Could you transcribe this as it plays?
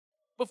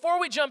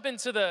Before we jump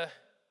into the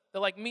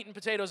like meat and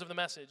potatoes of the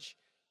message,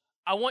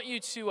 I want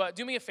you to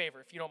do me a favor,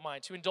 if you don't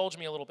mind, to indulge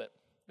me a little bit.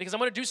 Because I'm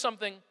going to do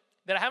something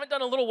that I haven't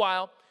done in a little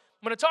while.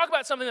 I'm going to talk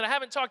about something that I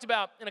haven't talked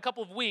about in a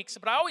couple of weeks,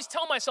 but I always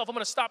tell myself I'm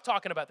going to stop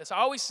talking about this. I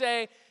always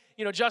say,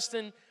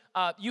 Justin,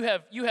 you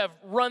have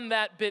run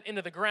that bit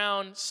into the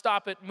ground,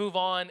 stop it, move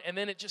on, and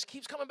then it just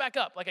keeps coming back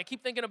up. Like I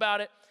keep thinking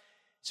about it.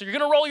 So you're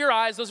going to roll your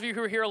eyes. Those of you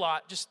who are here a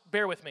lot, just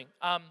bear with me.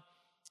 I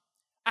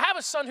have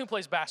a son who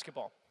plays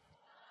basketball,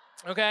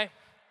 okay?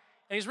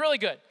 And he's really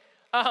good.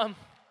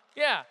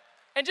 Yeah.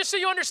 And just so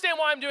you understand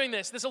why I'm doing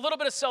this, there's a little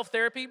bit of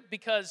self-therapy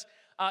because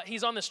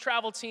he's on this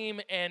travel team,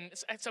 and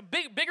it's a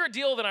bigger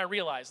deal than I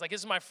realized. Like,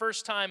 this is my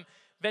first time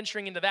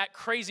venturing into that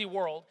crazy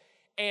world,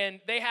 and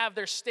they have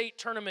their state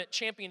tournament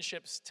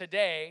championships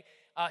today.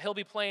 He'll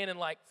be playing in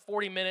like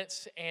 40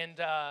 minutes, and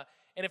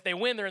if they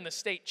win, they're in the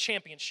state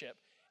championship.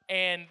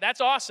 And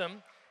that's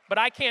awesome, but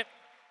I can't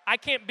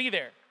be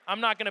there.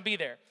 I'm not going to be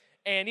there.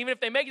 And even if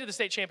they make it to the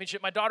state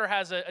championship, my daughter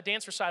has a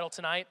dance recital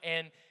tonight,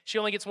 and she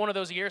only gets one of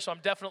those a year, so I'm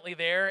definitely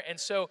there. And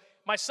so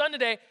my son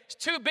today, his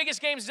two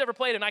biggest games he's ever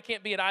played, and I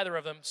can't be at either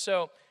of them.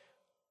 So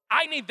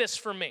I need this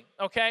for me,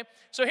 okay?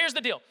 So here's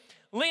the deal.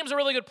 Liam's a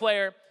really good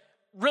player,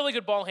 really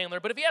good ball handler,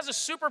 but if he has a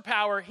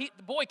superpower,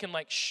 the boy can,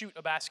 like, shoot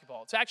a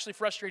basketball. It's actually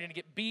frustrating to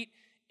get beat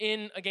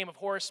in a game of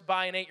horse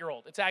by an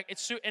 8-year-old.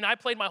 And I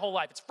played my whole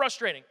life. It's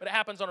frustrating, but it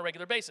happens on a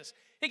regular basis.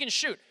 He can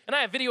shoot, and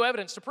I have video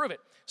evidence to prove it.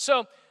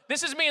 So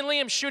this is me and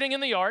Liam shooting in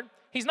the yard.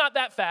 He's not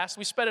that fast.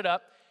 We sped it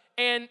up.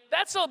 And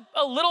that's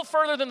a little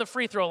further than the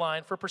free throw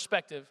line for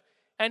perspective.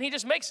 And he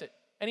just makes it,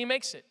 and he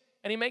makes it,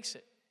 and he makes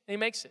it, and he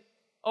makes it.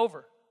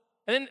 Over.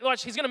 And then,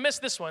 watch, he's going to miss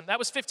this one. That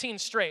was 15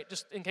 straight,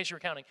 just in case you were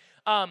counting.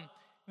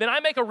 Then I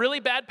make a really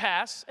bad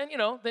pass, and,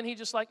 then he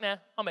just like, nah,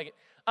 I'll make it.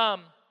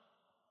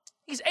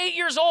 He's 8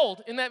 years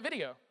old in that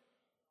video.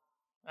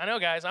 I know,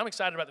 guys. I'm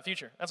excited about the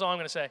future. That's all I'm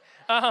going to say.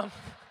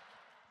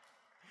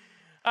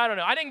 I don't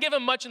know. I didn't give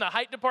him much in the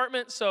height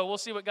department, so we'll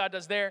see what God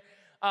does there.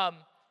 But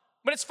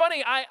it's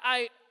funny.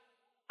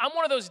 I'm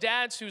one of those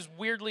dads who's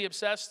weirdly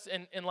obsessed,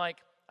 and like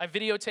I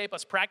videotape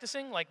us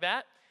practicing like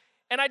that.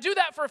 And I do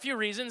that for a few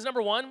reasons.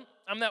 Number one,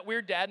 I'm that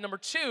weird dad. Number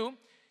two,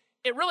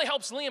 it really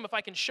helps Liam if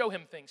I can show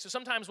him things. So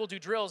sometimes we'll do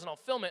drills, and I'll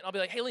film it, and I'll be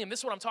like, hey, Liam, this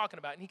is what I'm talking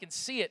about. And he can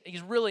see it.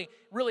 He's really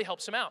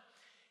helps him out.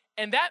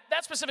 And that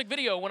specific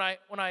video, when I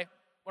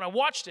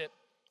watched it,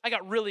 I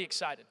got really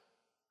excited.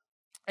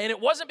 And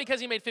it wasn't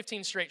because he made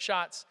 15 straight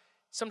shots.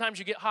 Sometimes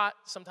you get hot,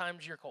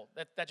 sometimes you're cold.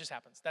 That just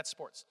happens. That's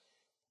sports.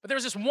 But there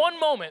was this one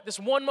moment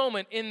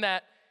in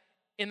that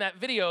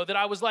video that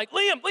I was like,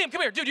 Liam,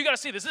 come here. Dude, you got to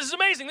see this. This is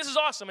amazing. This is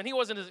awesome. And he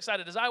wasn't as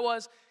excited as I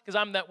was because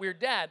I'm that weird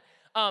dad.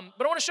 But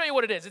I want to show you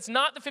what it is. It's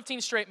not the 15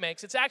 straight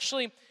makes. It's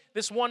actually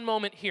this one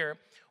moment here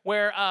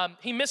where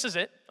he misses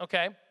it,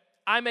 okay?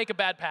 I make a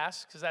bad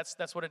pass because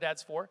that's what a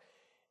dad's for.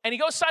 And he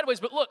goes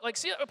sideways, but look, like,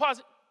 pause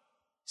it.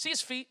 See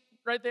his feet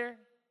right there?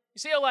 You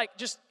see how, like,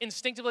 just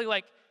instinctively,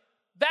 like,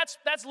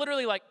 that's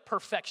literally, like,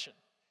 perfection.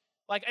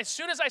 Like, as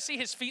soon as I see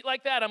his feet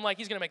like that, I'm like,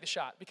 he's going to make the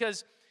shot.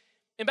 Because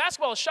in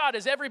basketball, a shot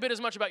is every bit as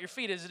much about your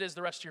feet as it is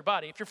the rest of your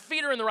body. If your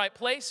feet are in the right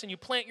place and you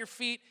plant your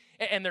feet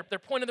and they're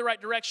pointed the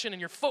right direction and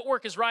your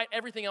footwork is right,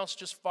 everything else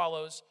just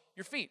follows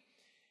your feet.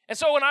 And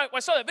so when I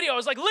saw that video, I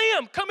was like,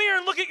 Liam, come here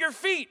and look at your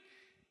feet.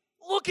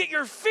 Look at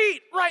your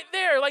feet right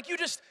there. Like, you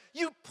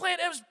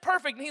plant, it was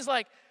perfect. And he's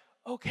like,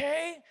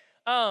 okay.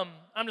 I'm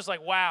just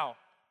like, wow,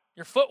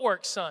 your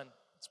footwork, son.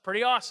 It's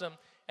pretty awesome.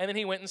 And then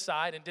he went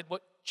inside and did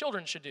what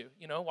children should do.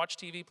 Watch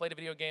TV, played a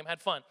video game,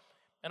 had fun.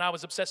 And I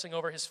was obsessing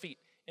over his feet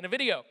in a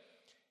video.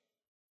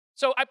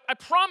 So I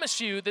promise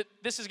you that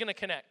this is going to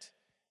connect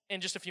in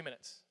just a few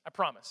minutes. I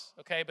promise,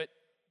 okay? But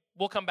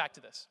we'll come back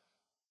to this.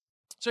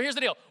 So here's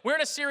the deal. We're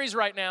in a series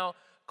right now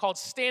called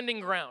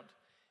Standing Ground.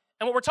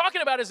 And what we're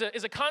talking about is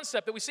a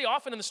concept that we see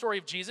often in the story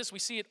of Jesus. We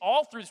see it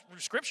all through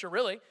Scripture,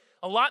 really,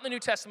 a lot in the New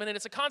Testament, and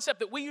it's a concept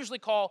that we usually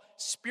call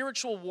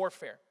spiritual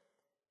warfare.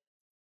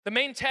 The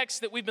main text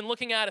that we've been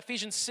looking at,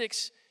 Ephesians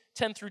 6,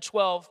 10 through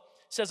 12,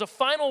 says, a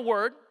final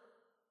word,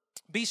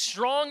 be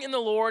strong in the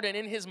Lord and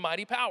in his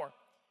mighty power,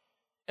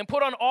 and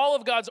put on all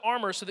of God's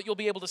armor so that you'll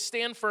be able to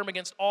stand firm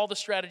against all the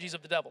strategies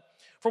of the devil.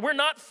 For we're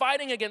not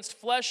fighting against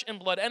flesh and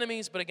blood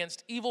enemies, but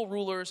against evil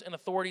rulers and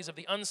authorities of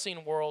the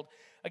unseen world,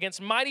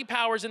 against mighty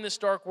powers in this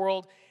dark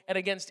world, and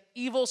against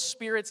evil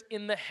spirits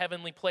in the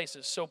heavenly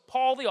places. So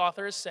Paul, the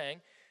author, is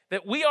saying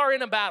that we are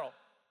in a battle.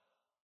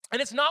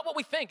 And it's not what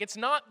we think. It's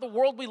not the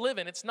world we live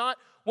in. It's not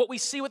what we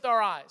see with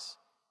our eyes.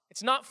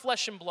 It's not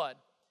flesh and blood.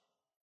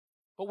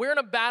 But we're in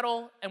a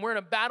battle, and we're in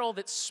a battle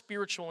that's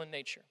spiritual in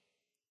nature.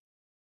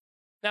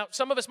 Now,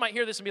 some of us might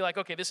hear this and be like,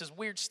 okay, this is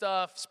weird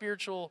stuff,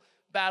 spiritual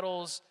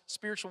battles,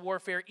 spiritual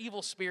warfare,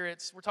 evil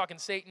spirits. We're talking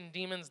Satan,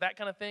 demons, that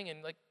kind of thing.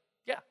 And like,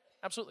 yeah,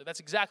 absolutely. That's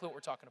exactly what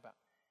we're talking about.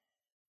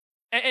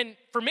 And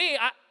for me,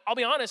 I'll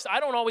be honest, I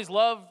don't always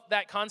love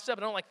that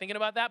concept. I don't like thinking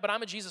about that, but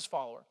I'm a Jesus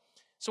follower.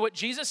 So what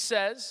Jesus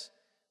says,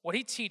 what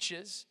he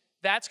teaches,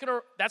 that's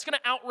gonna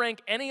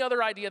outrank any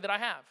other idea that I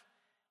have.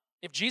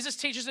 If Jesus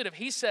teaches it, if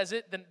he says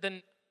it,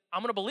 then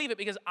I'm going to believe it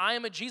because I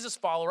am a Jesus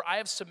follower. I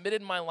have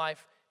submitted my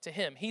life to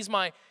him. He's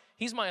my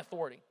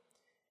authority.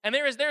 And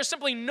there is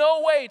simply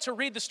no way to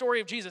read the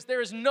story of Jesus.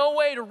 There is no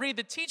way to read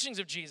the teachings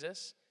of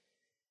Jesus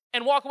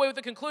and walk away with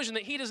the conclusion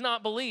that he does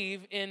not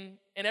believe in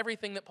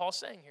everything that Paul's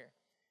saying here.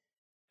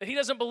 That he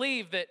doesn't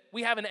believe that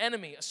we have an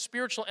enemy, a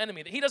spiritual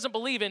enemy. That he doesn't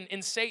believe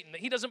in Satan.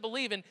 That he doesn't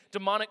believe in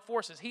demonic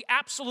forces. He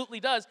absolutely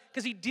does,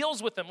 because he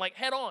deals with them like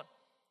head on.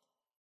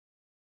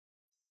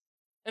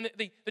 And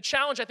the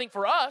challenge, I think,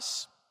 for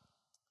us,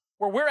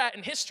 where we're at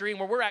in history and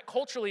where we're at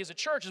culturally as a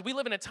church, is we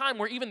live in a time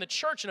where even the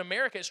church in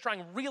America is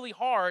trying really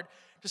hard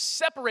to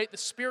separate the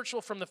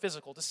spiritual from the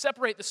physical, to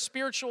separate the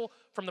spiritual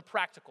from the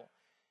practical.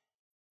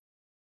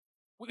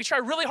 We try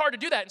really hard to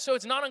do that, and so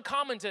it's not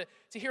uncommon to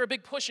hear a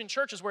big push in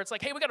churches where it's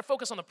like, hey, we got to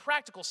focus on the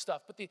practical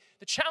stuff. But the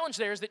challenge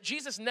there is that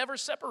Jesus never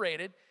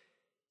separated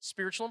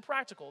spiritual and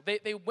practical.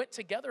 They went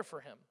together for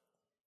him.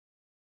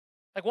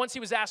 Like once he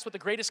was asked what the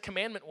greatest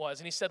commandment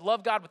was, and he said,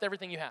 love God with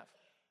everything you have.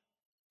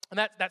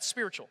 And that's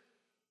spiritual,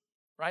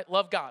 right?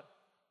 Love God.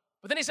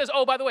 But then he says,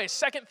 oh, by the way,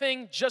 second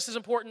thing, just as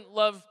important,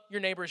 love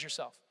your neighbor as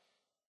yourself.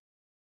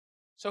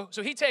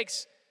 So he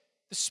takes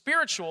the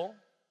spiritual,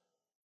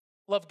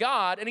 love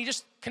God, and he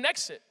just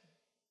connects it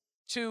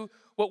to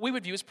what we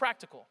would view as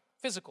practical,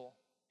 physical,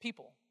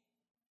 people.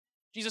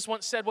 Jesus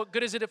once said, what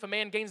good is it if a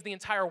man gains the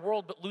entire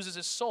world but loses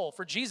his soul?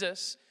 For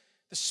Jesus,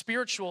 the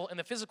spiritual and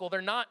the physical,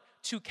 they're not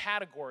two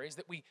categories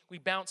that we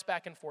bounce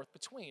back and forth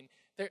between.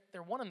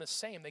 They're one and the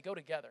same. They go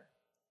together.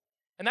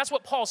 And that's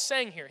what Paul's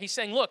saying here. He's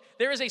saying, look,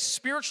 there is a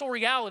spiritual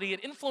reality.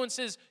 It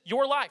influences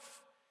your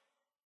life.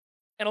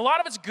 And a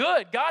lot of it's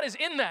good. God is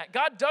in that.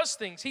 God does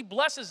things. He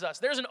blesses us.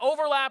 There's an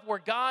overlap where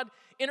God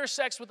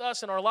intersects with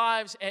us in our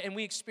lives, and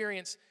we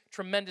experience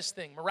tremendous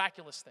things,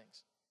 miraculous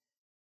things.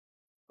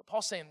 But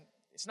Paul's saying,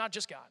 it's not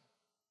just God.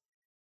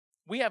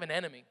 We have an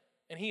enemy,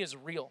 and he is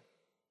real.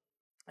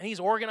 And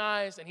he's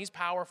organized, and he's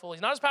powerful.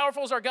 He's not as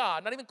powerful as our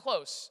God, not even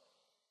close.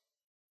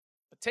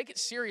 But take it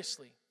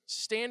seriously.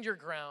 Stand your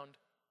ground,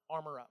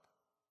 armor up.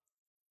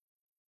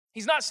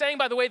 He's not saying,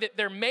 by the way, that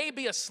there may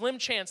be a slim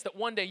chance that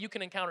one day you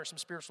can encounter some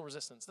spiritual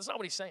resistance. That's not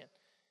what he's saying.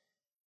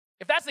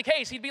 If that's the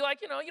case, he'd be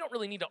like, you don't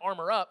really need to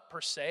armor up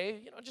per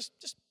se.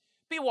 Just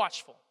be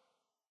watchful.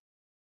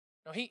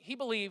 No, he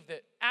believed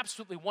that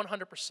absolutely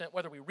 100%,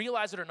 whether we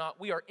realize it or not,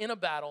 we are in a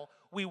battle.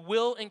 We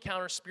will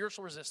encounter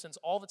spiritual resistance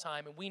all the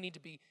time, and we need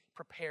to be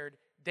prepared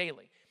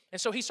daily.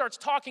 And so he starts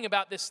talking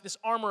about this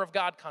armor of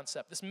God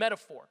concept, this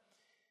metaphor.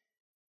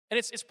 And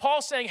it's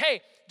Paul saying,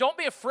 hey, don't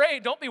be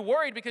afraid, don't be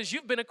worried, because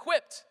you've been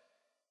equipped.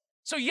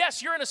 So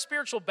yes, you're in a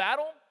spiritual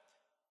battle,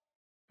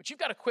 but you've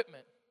got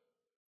equipment.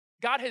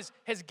 God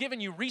has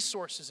given you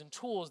resources and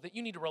tools that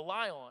you need to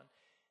rely on.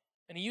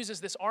 And he uses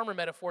this armor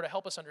metaphor to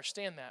help us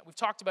understand that. We've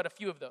talked about a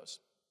few of those.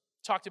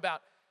 We talked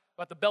about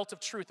the belt of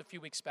truth a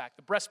few weeks back,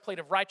 the breastplate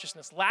of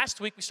righteousness. Last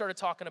week, we started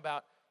talking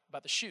about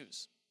the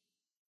shoes.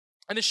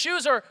 And the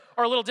shoes are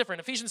a little different.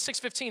 Ephesians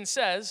 6:15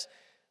 says,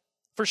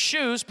 for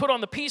shoes, put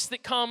on the peace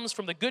that comes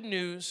from the good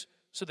news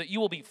so that you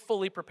will be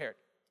fully prepared.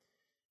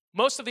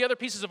 Most of the other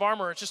pieces of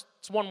armor, it's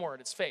one word.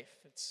 It's faith.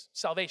 It's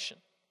salvation.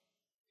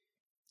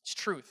 It's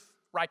truth,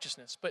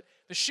 righteousness. But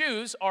the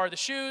shoes are the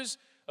shoes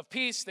of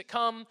peace that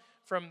come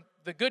from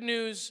the good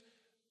news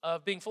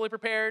of being fully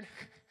prepared.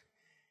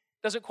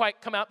 Doesn't quite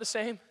come out the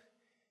same.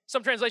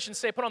 Some translations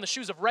say put on the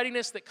shoes of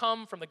readiness that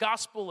come from the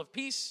gospel of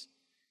peace.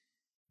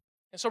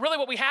 And so really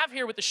what we have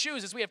here with the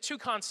shoes is we have two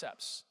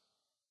concepts.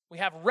 We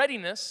have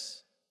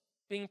readiness,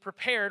 being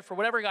prepared for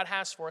whatever God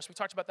has for us. We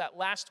talked about that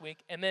last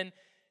week. And then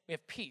we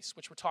have peace,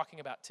 which we're talking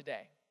about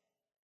today.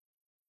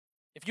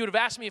 If you would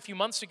have asked me a few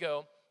months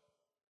ago,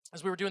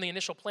 as we were doing the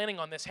initial planning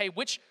on this, hey,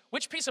 which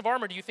piece of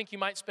armor do you think you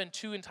might spend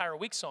 2 entire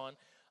weeks on?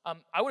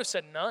 I would have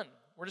said none.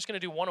 We're just going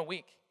to do 1 a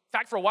week. In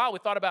fact, for a while, we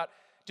thought about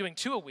doing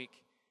 2 a week.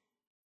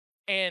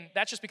 And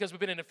that's just because we've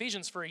been in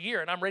Ephesians for a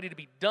year, and I'm ready to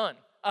be done.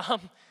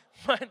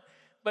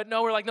 But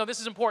no, we're like, no, this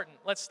is important.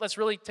 Let's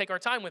really take our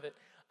time with it.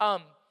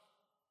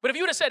 But if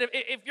you would have said,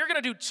 if you're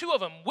going to do 2 of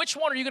them, which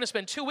one are you going to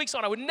spend 2 weeks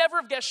on? I would never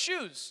have guessed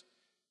shoes.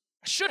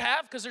 I should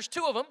have, because there's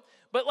 2 of them.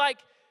 But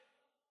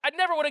I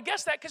never would have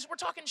guessed that, because we're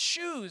talking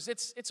shoes.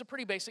 It's a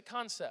pretty basic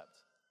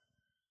concept.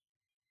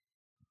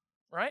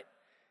 Right?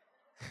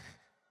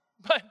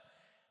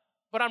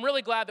 But I'm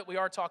really glad that we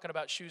are talking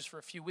about shoes for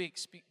a few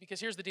weeks, because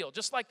here's the deal.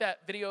 Just like that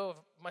video of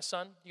my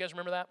son, you guys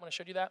remember that when I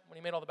showed you that, when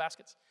he made all the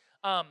baskets?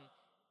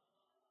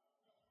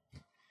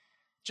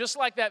 Just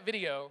like that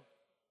video,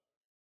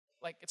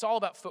 it's all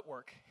about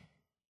footwork.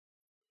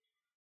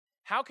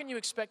 How can you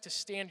expect to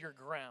stand your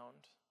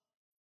ground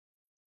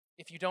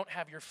if you don't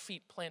have your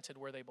feet planted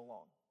where they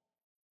belong?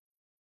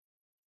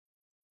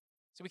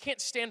 So we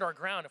can't stand our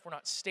ground if we're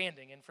not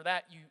standing, and for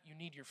that, you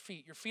need your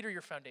feet. Your feet are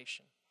your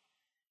foundation.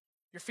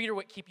 Your feet are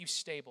what keep you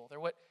stable. They're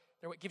what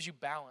gives you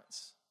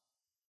balance.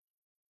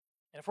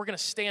 And if we're going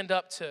to stand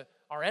up to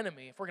our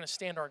enemy, if we're going to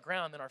stand our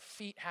ground, then our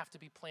feet have to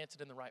be planted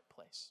in the right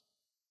place.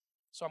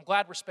 So I'm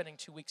glad we're spending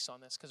 2 weeks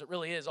on this, because it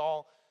really is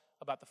all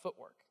about the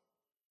footwork.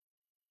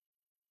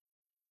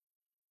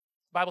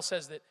 The Bible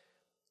says that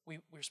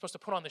we're supposed to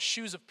put on the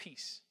shoes of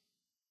peace.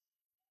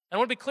 And I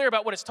want to be clear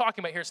about what it's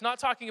talking about here. It's not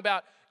talking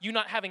about you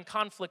not having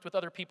conflict with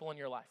other people in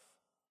your life.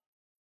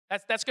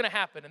 That's going to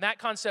happen. And that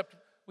concept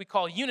we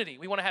call unity.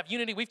 We want to have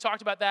unity. We've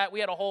talked about that. We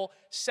had a whole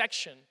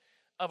section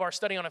of our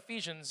study on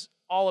Ephesians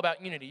all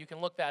about unity. You can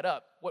look that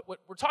up. What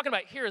we're talking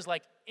about here is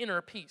like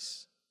inner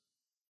peace.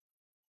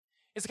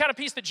 It's the kind of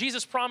peace that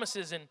Jesus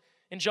promises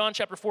in John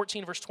chapter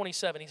 14, verse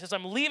 27. He says,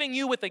 I'm leaving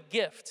you with a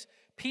gift,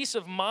 peace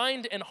of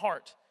mind and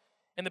heart.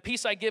 And the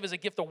peace I give is a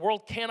gift the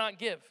world cannot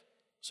give.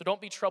 So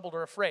don't be troubled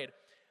or afraid.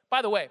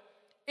 By the way,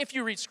 if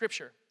you read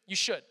Scripture, you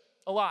should,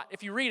 a lot.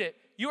 If you read it,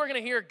 you are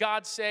going to hear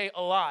God say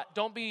a lot.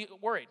 Don't be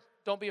worried.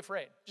 Don't be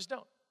afraid. Just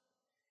don't.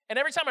 And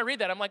every time I read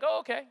that, I'm like, oh,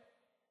 okay,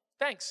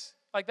 thanks.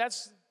 Like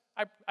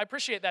I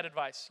appreciate that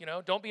advice,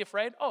 Don't be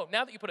afraid. Oh,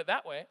 now that you put it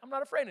that way, I'm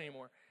not afraid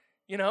anymore,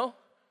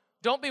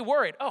 Don't be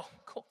worried. Oh,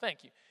 cool,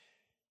 thank you.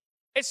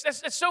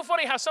 It's so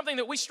funny how something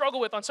that we struggle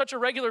with on such a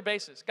regular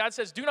basis, God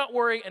says, do not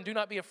worry and do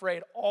not be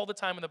afraid all the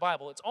time in the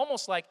Bible. It's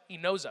almost like he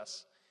knows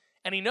us.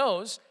 And he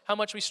knows how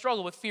much we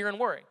struggle with fear and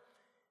worry.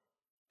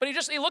 But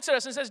he looks at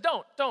us and says,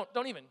 don't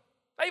even.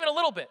 Not even a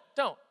little bit,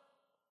 don't.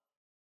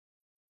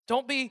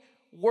 Don't be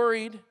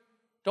worried.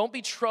 Don't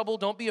be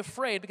troubled. Don't be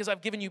afraid because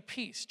I've given you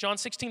peace. John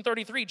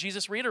 16:33,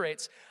 Jesus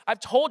reiterates, I've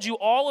told you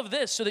all of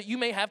this so that you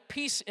may have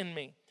peace in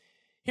me.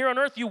 Here on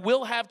earth you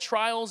will have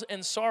trials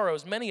and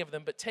sorrows, many of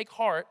them, but take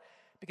heart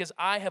because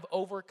I have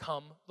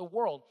overcome the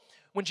world.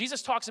 When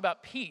Jesus talks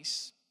about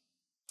peace,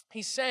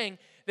 he's saying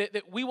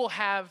that we will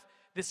have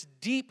this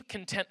deep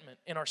contentment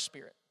in our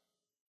spirit.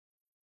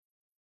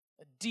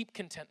 A deep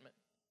contentment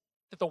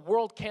that the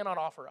world cannot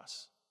offer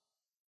us.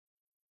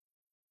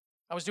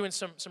 I was doing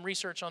some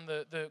research on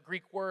the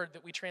Greek word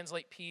that we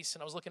translate peace,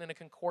 and I was looking in a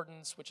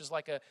concordance, which is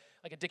like a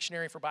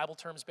dictionary for Bible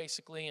terms,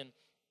 basically.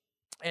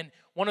 And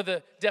one of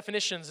the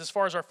definitions, as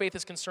far as our faith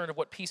is concerned, of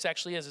what peace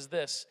actually is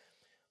this: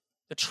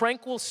 the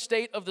tranquil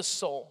state of the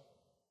soul,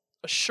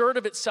 assured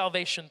of its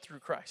salvation through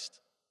Christ.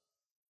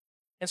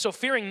 And so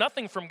fearing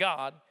nothing from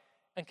God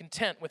and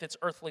content with its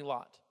earthly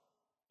lot,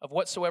 of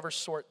whatsoever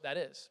sort that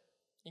is.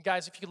 You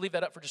guys, if you could leave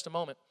that up for just a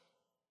moment.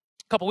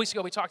 A couple weeks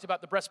ago, we talked about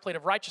the breastplate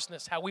of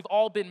righteousness, how we've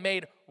all been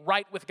made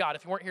right with God.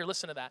 If you weren't here,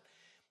 listen to that.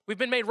 We've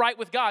been made right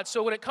with God.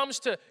 So when it comes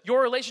to your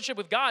relationship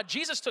with God,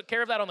 Jesus took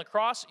care of that on the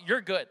cross.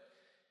 You're good.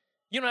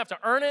 You don't have to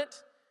earn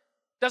it.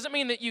 Doesn't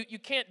mean that you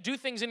can't do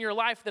things in your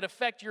life that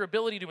affect your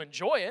ability to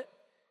enjoy it.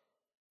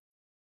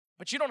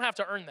 But you don't have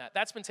to earn that.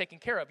 That's been taken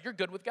care of. You're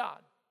good with God.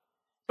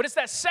 But it's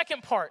that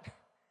second part,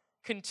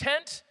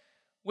 content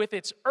with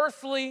its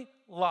earthly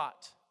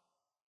lot.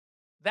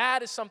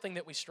 That is something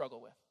that we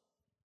struggle with.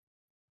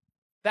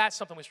 That's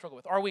something we struggle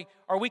with. Are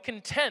we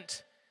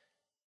content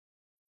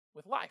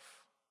with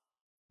life?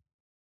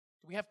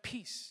 Do we have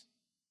peace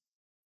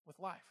with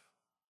life?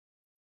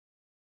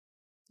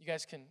 You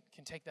guys can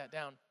take that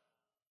down.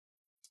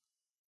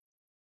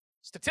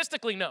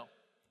 Statistically, no.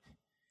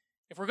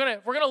 If we're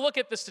gonna look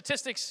at the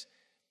statistics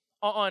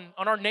on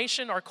our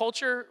nation, our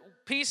culture,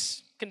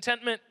 peace,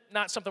 contentment,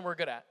 not something we're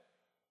good at.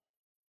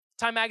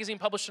 Time magazine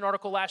published an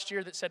article last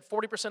year that said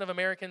 40% of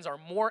Americans are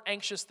more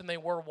anxious than they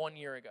were 1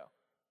 year ago.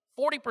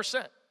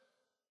 40%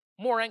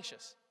 more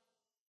anxious.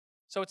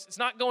 So it's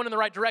not going in the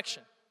right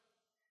direction.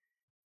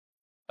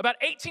 About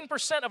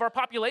 18% of our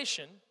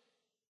population,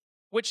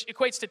 which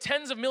equates to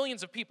tens of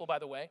millions of people, by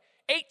the way,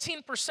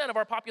 18% of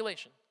our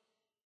population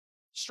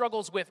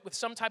struggles with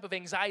some type of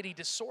anxiety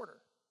disorder.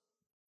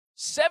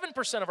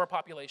 7% of our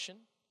population,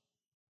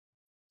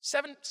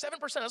 7%,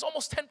 that's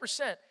almost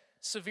 10%,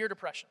 severe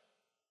depression.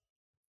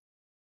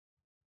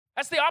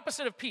 That's the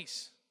opposite of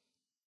peace.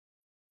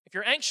 If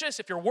you're anxious,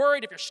 if you're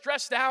worried, if you're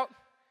stressed out,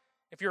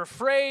 if you're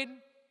afraid,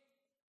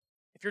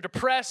 if you're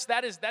depressed,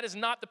 that is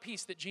not the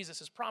peace that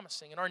Jesus is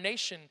promising. And our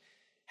nation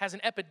has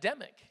an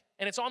epidemic,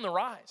 and it's on the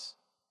rise.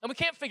 And we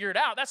can't figure it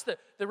out. That's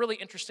the really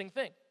interesting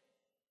thing.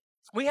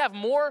 We have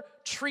more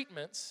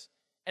treatments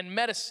and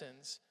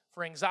medicines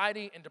for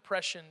anxiety and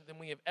depression than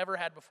we have ever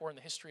had before in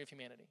the history of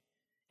humanity.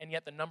 And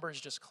yet the numbers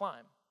just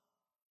climb.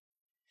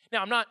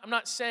 Now, I'm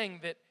not saying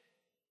that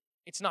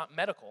it's not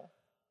medical.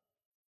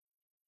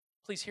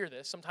 Please hear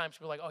this. Sometimes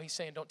people are like, oh, he's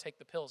saying don't take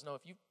the pills. No,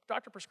 if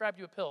doctor prescribed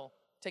you a pill,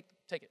 take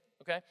it,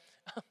 okay?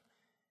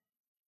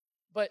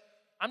 But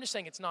I'm just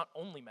saying it's not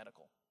only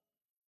medical.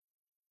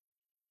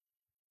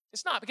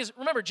 It's not, because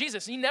remember,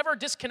 Jesus, he never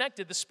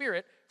disconnected the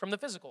spirit from the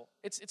physical.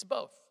 It's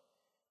both.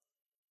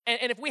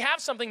 And if we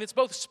have something that's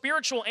both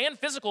spiritual and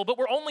physical, but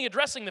we're only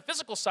addressing the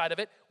physical side of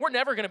it, we're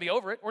never going to be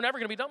over it. We're never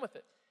going to be done with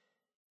it.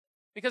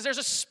 Because there's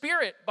a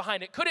spirit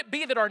behind it. Could it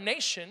be that our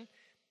nation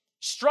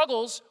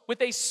struggles with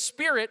a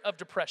spirit of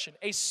depression,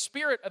 a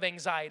spirit of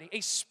anxiety,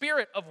 a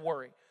spirit of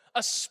worry,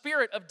 a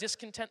spirit of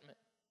discontentment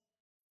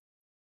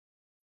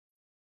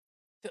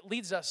that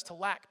leads us to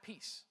lack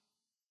peace?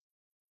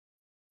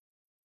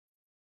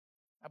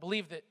 I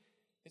believe that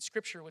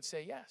Scripture would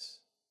say yes.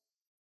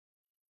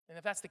 And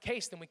if that's the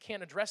case, then we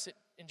can't address it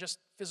in just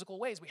physical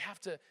ways. We have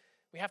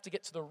to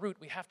get to the root.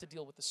 We have to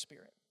deal with the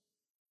spirit.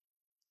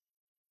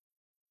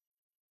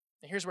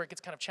 And here's where it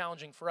gets kind of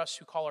challenging for us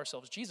who call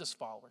ourselves Jesus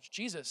followers.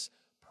 Jesus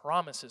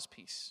promises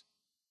peace.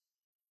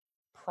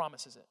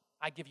 promises it.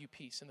 I give you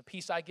peace. And the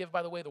peace I give,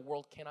 by the way, the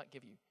world cannot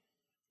give you.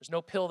 There's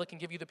no pill that can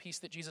give you the peace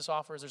that Jesus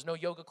offers. There's no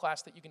yoga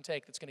class that you can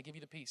take that's going to give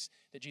you the peace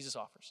that Jesus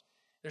offers.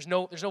 There's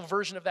no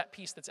version of that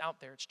peace that's out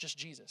there. It's just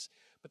Jesus.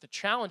 But the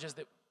challenge is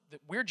that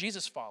we're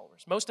Jesus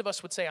followers. Most of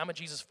us would say, I'm a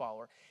Jesus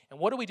follower. And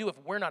what do we do if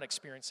we're not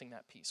experiencing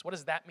that peace? What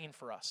does that mean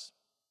for us?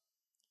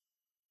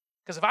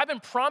 Because if I've been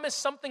promised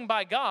something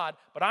by God,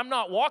 but I'm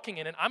not walking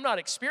in it, I'm not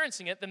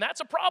experiencing it, then that's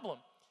a problem.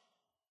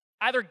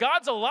 Either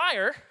God's a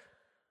liar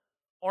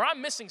or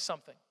I'm missing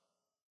something.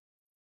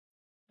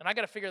 And I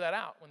got to figure that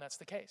out when that's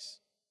the case.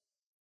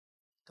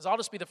 Because I'll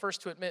just be the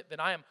first to admit that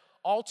I am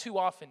all too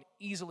often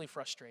easily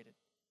frustrated,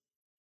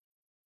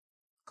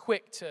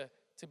 quick to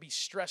be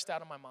stressed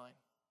out of my mind.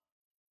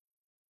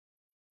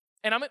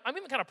 And I'm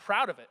even kind of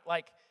proud of it.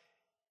 Like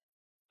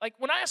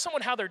when I ask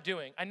someone how they're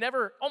doing, I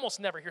almost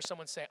never hear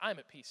someone say, I'm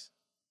at peace.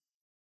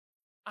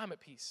 I'm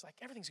at peace. Like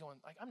everything's going,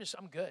 like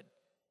I'm good.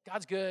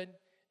 God's good,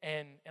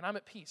 and I'm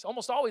at peace.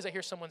 Almost always I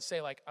hear someone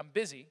say, like, I'm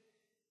busy,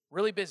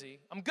 really busy.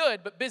 I'm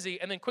good, but busy,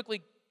 and then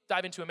quickly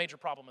dive into a major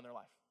problem in their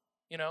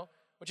life,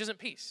 which isn't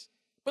peace.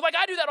 But like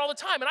I do that all the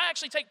time, and I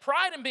actually take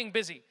pride in being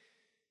busy.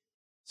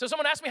 So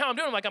someone asks me how I'm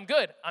doing, I'm like, I'm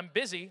good. I'm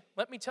busy.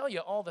 Let me tell you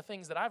all the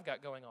things that I've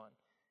got going on.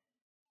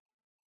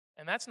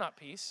 And that's not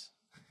peace.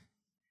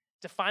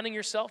 Defining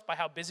yourself by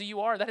how busy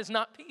you are, that is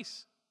not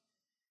peace.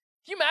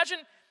 Can you imagine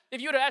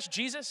if you would have asked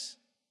Jesus,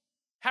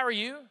 how are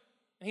you?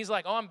 And he's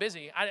like, oh, I'm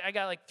busy. I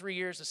got like 3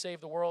 years to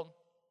save the world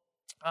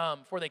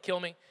before they kill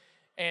me.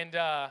 And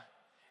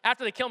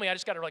after they kill me, I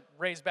just got to like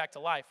raise back to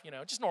life,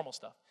 just normal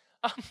stuff.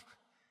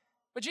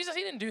 But Jesus,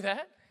 he didn't do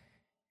that.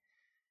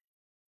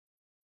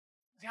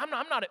 See, I'm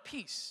not at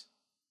peace.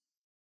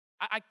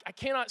 I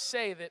cannot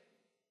say that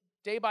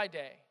day by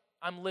day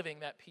I'm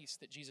living that peace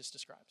that Jesus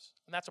describes.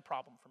 And that's a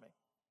problem for me.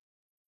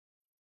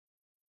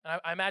 And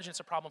I imagine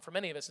it's a problem for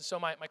many of us. And so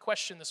my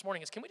question this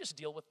morning is, can we just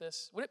deal with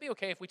this? Would it be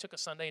okay if we took a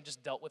Sunday and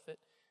just dealt with it?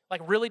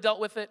 Like really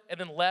dealt with it and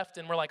then left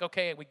and we're like,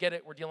 okay, we get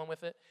it, we're dealing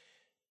with it.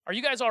 Are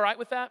you guys all right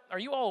with that? Are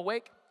you all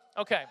awake?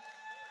 Okay.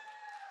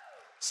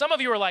 Some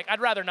of you are like,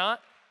 I'd rather not.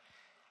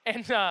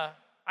 And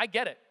I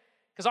get it.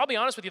 Because I'll be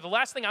honest with you, the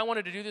last thing I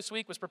wanted to do this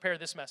week was prepare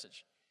this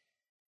message.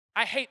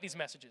 I hate these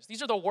messages.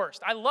 These are the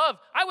worst. I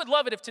would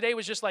love it if today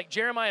was just like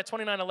Jeremiah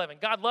 29:11.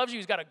 God loves you.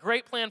 He's got a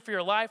great plan for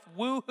your life.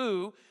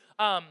 Woo-hoo.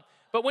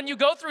 But when you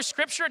go through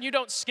Scripture and you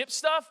don't skip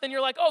stuff, then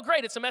you're like, oh,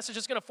 great, it's a message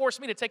that's going to force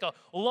me to take a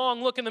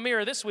long look in the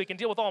mirror this week and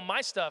deal with all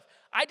my stuff.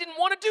 I didn't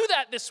want to do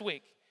that this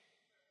week.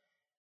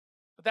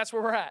 But that's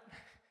where we're at.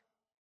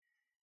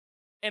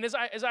 And as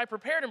I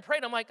prepared and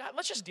prayed, I'm like, God,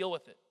 let's just deal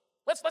with it.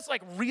 Let's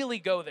like really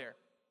go there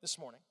this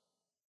morning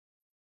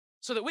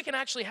so that we can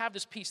actually have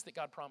this peace that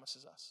God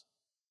promises us.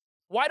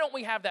 Why don't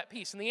we have that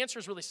peace? And the answer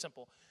is really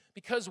simple.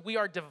 Because we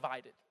are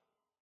divided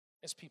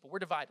as people. We're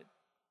divided.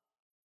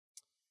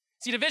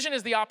 See, division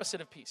is the opposite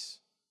of peace.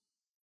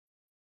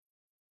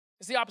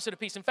 It's the opposite of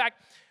peace. In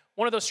fact,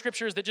 one of those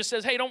scriptures that just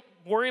says, hey, don't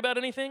worry about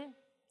anything,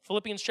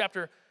 Philippians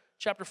chapter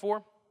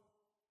 4,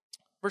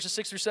 verses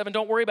 6 through 7,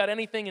 don't worry about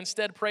anything,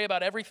 instead pray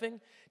about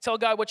everything. Tell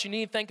God what you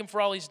need, thank him for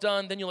all he's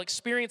done, then you'll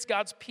experience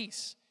God's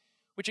peace,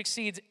 which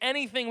exceeds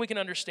anything we can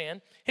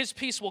understand. His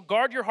peace will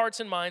guard your hearts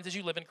and minds as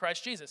you live in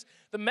Christ Jesus.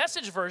 The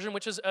Message version,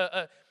 which is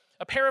a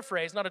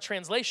paraphrase, not a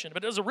translation,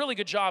 but it does a really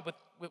good job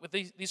with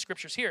these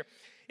scriptures here.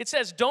 It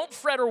says, don't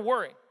fret or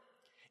worry.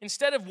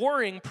 Instead of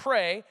worrying,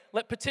 pray.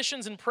 Let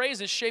petitions and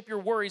praises shape your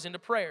worries into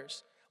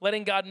prayers,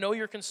 letting God know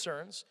your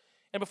concerns.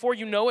 And before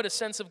you know it, a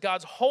sense of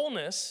God's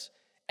wholeness,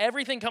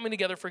 everything coming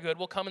together for good,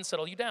 will come and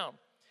settle you down.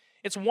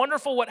 It's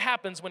wonderful what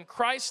happens when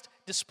Christ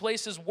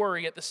displaces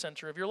worry at the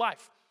center of your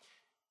life.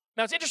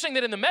 Now, it's interesting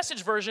that in the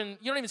Message version,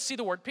 you don't even see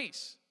the word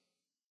peace,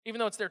 even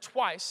though it's there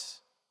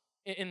twice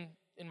in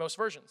most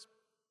versions.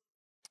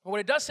 But what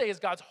it does say is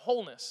God's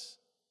wholeness.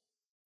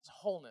 His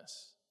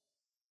wholeness.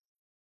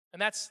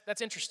 And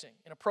that's interesting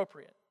and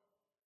appropriate.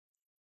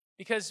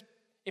 Because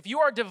if you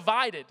are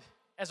divided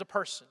as a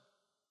person,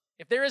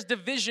 if there is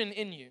division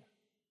in you,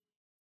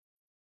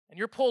 and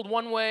you're pulled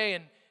one way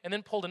and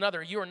then pulled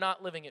another, you are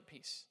not living at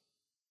peace.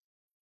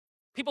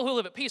 People who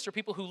live at peace are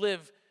people who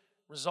live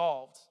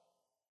resolved.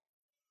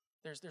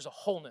 There's a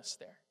wholeness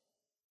there.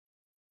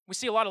 We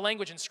see a lot of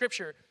language in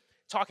Scripture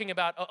talking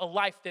about a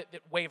life that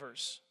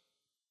wavers.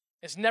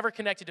 It's never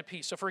connected to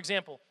peace. So for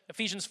example,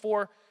 Ephesians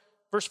 4,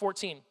 verse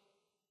 14.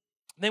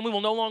 Then we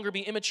will no longer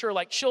be immature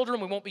like children.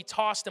 We won't be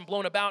tossed and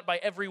blown about by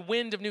every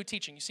wind of new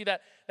teaching. You see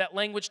that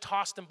language,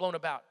 tossed and blown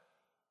about,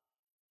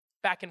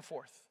 back and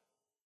forth.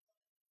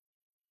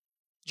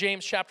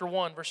 James chapter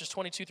 1, verses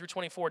 22 through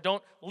 24.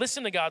 Don't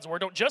listen to God's word.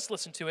 Don't just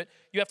listen to it.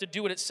 You have to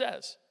do what it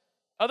says.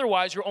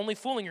 Otherwise, you're only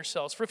fooling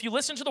yourselves. For if you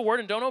listen to the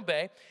word and don't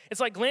obey, it's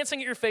like glancing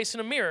at your face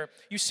in a mirror.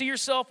 You see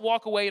yourself,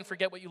 walk away, and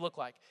forget what you look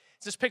like.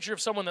 It's this picture of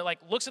someone that like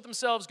looks at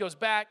themselves, goes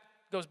back,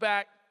 goes,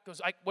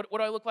 what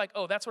do I look like?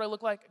 Oh, that's what I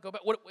look like? Go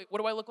back. What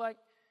do I look like?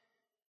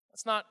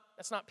 That's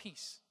not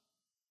peace.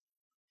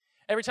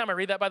 Every time I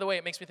read that, by the way,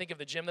 it makes me think of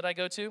the gym that I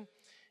go to.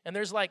 And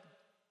there's like,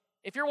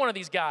 if you're one of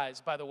these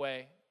guys, by the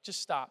way,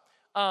 just stop.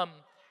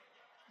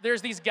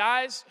 There's these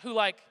guys who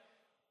like,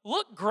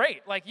 look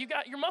great. Like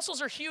your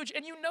muscles are huge,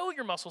 and you know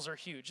your muscles are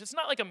huge. It's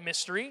not like a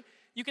mystery.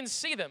 You can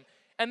see them.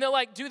 And they'll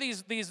like do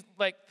these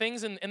like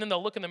things, and then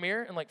they'll look in the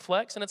mirror and like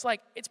flex, and it's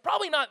like, it's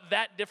probably not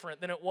that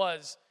different than it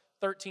was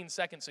 13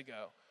 seconds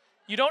ago.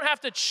 You don't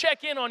have to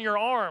check in on your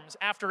arms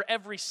after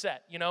every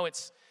set.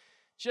 It's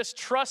just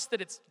trust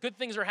that good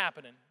things are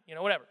happening,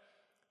 whatever.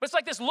 But it's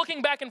like this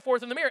looking back and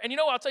forth in the mirror. And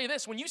I'll tell you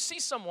this, when you see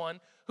someone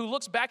who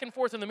looks back and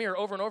forth in the mirror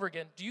over and over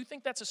again, do you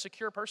think that's a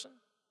secure person?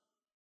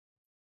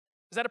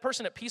 Is that a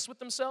person at peace with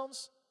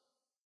themselves?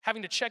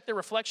 Having to check their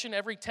reflection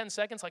every 10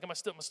 seconds, like, am I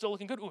still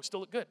looking good? Ooh, still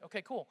look good.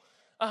 Okay, cool.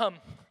 I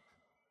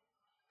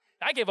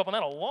gave up on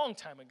that a long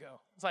time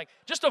ago. It's like,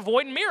 just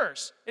avoid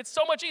mirrors. It's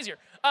so much easier.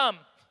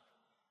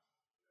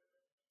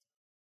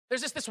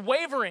 There's this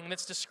wavering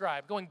that's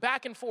described, going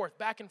back and forth,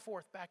 back and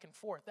forth, back and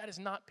forth. That is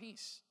not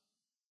peace.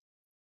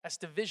 That's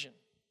division.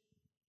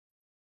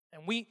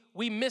 And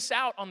we miss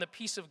out on the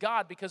peace of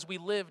God because we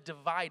live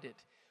divided.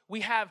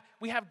 We have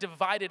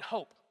divided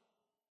hope.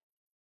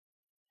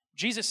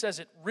 Jesus says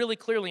it really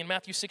clearly in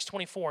Matthew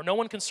 6:24. No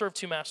one can serve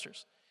two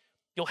masters.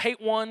 You'll hate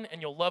one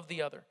and you'll love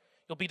the other.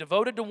 You'll be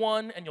devoted to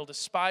one and you'll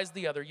despise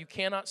the other. You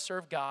cannot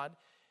serve God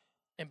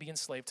and be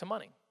enslaved to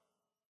money.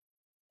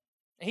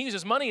 And he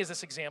uses money as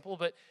this example,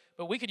 but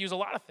we could use a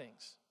lot of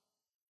things.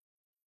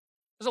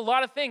 There's a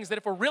lot of things that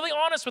if we're really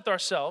honest with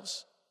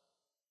ourselves,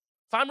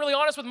 if I'm really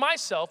honest with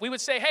myself, we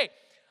would say, hey,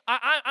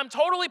 I'm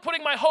totally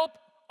putting my hope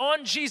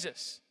on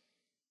Jesus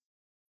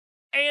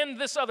and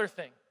this other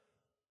thing.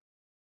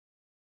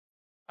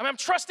 I'm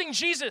trusting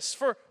Jesus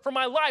for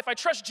my life. I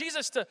trust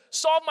Jesus to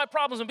solve my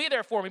problems and be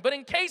there for me. But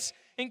in case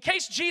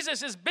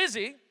Jesus is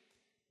busy,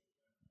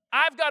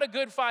 I've got a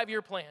good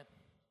 5-year plan.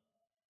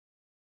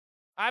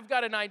 I've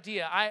got an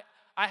idea.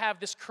 I have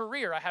this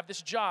career. I have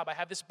this job. I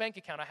have this bank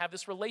account. I have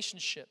this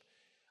relationship.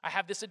 I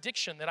have this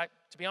addiction that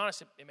to be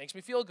honest, it makes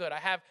me feel good. I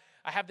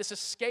have this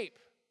escape.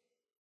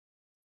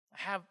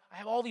 I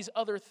have all these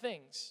other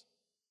things.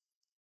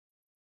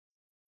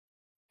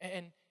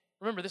 And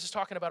remember, this is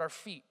talking about our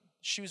feet,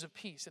 shoes of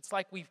peace. It's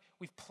like we've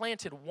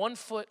planted one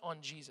foot on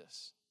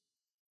Jesus,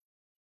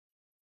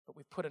 but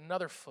we've put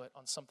another foot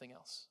on something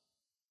else.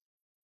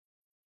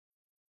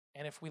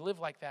 And if we live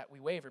like that, we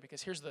waver,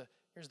 because here's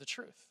the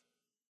truth.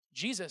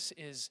 Jesus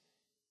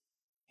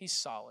he's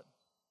solid.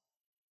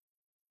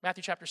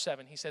 Matthew chapter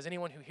 7, he says,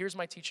 anyone who hears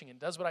my teaching and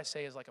does what I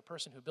say is like a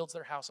person who builds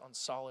their house on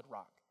solid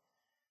rock.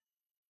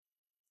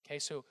 Okay,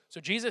 so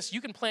Jesus, you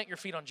can plant your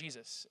feet on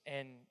Jesus,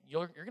 and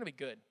you're going to be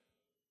good.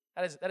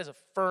 That is a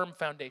firm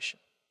foundation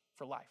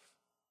for life.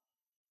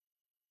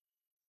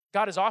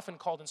 God is often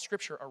called in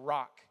Scripture a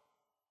rock,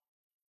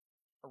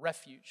 a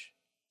refuge.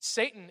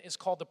 Satan is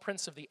called the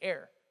prince of the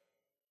air.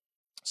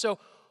 So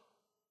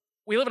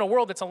we live in a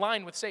world that's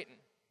aligned with Satan.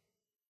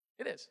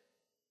 It is.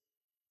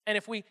 And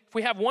if we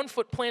have one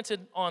foot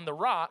planted on the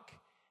rock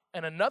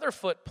and another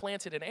foot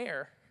planted in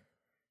air,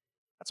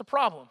 that's a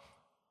problem.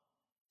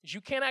 Because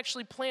you can't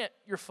actually plant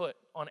your foot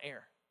on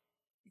air.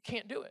 You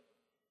can't do it.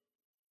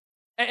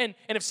 And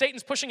if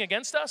Satan's pushing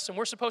against us and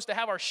we're supposed to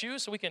have our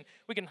shoes so we can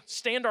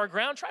stand our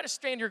ground, try to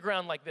stand your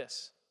ground like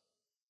this.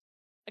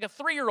 Like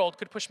a 3-year-old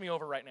could push me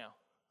over right now.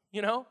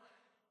 You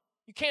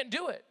can't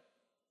do it.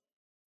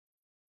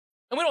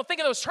 And we don't think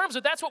in those terms,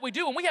 but that's what we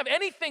do. When we have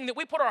anything that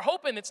we put our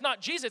hope in, it's not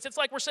Jesus. It's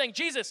like we're saying,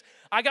 Jesus,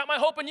 I got my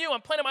hope in you.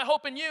 I'm planting my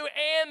hope in you.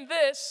 And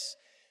this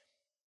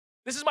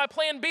is my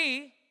plan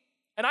B.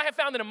 And I have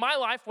found that in my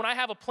life, when I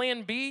have a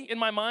plan B in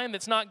my mind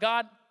that's not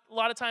God, a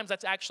lot of times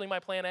that's actually my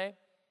plan A.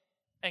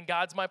 And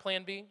God's my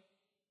plan B.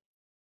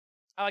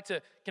 I like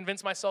to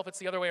convince myself it's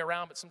the other way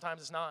around, but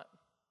sometimes it's not.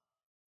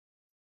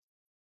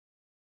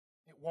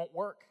 It won't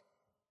work.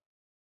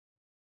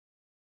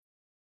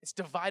 It's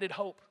divided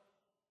hope.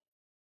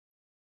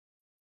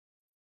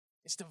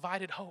 It's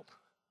divided hope.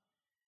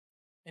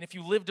 And if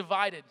you live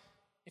divided,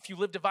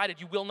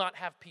 you will not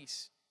have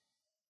peace.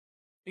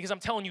 Because I'm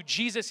telling you,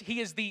 Jesus,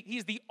 he is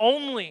the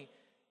only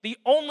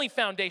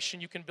foundation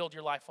you can build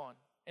your life on,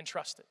 and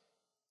trust it.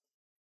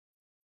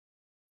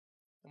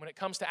 And when it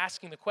comes to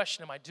asking the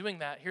question, am I doing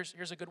that?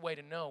 Here's a good way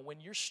to know. When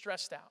you're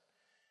stressed out,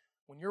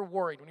 when you're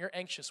worried, when you're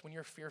anxious, when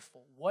you're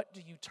fearful, what do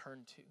you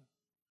turn to?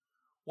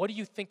 What do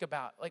you think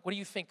about? Like, what do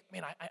you think,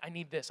 man, I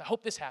need this. I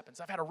hope this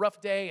happens. I've had a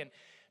rough day, and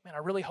man, I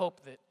really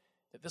hope that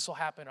this will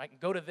happen. I can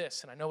go to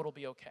this, and I know it'll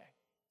be okay.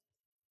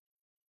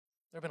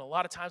 There have been a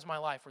lot of times in my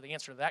life where the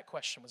answer to that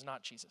question was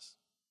not Jesus.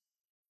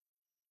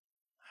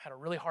 I had a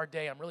really hard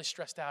day. I'm really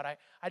stressed out.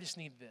 I just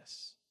need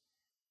this.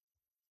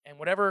 And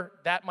whatever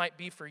that might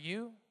be for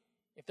you,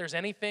 if there's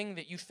anything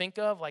that you think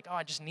of, like, oh,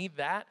 I just need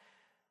that,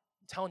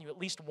 I'm telling you, at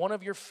least one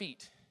of your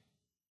feet,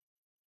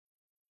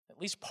 at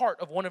least part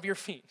of one of your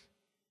feet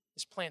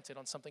is planted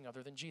on something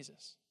other than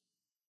Jesus.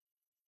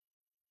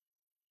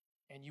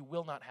 And you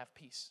will not have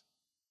peace.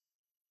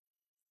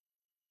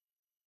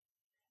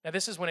 Now,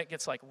 this is when it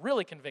gets like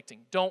really convicting.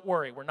 Don't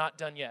worry, we're not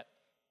done yet.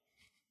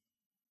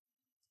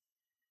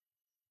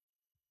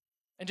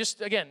 And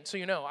just, again, so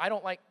you know, I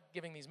don't like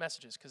giving these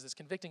messages because it's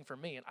convicting for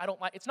me. And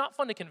it's not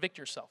fun to convict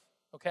yourself,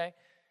 okay?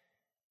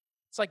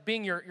 It's like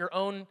being your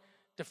own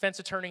defense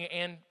attorney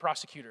and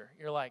prosecutor.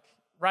 You're like,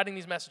 writing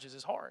these messages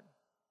is hard.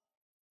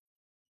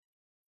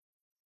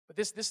 But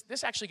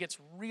this actually gets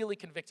really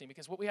convicting,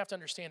 because what we have to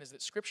understand is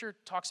that Scripture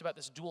talks about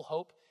this dual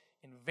hope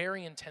in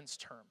very intense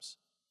terms.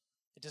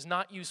 It does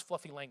not use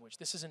fluffy language.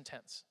 This is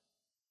intense.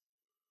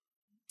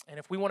 And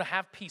if we want to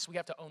have peace, we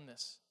have to own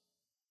this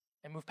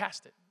and move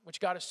past it, which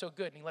God is so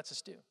good and he lets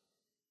us do.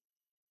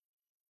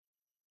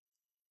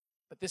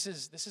 But this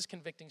is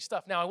convicting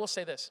stuff. Now, I will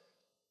say this.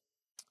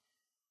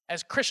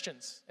 As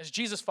Christians, as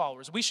Jesus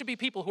followers, we should be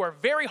people who are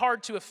very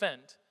hard to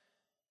offend,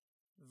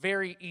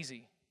 very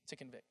easy to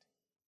convict.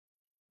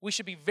 We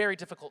should be very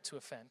difficult to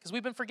offend because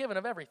we've been forgiven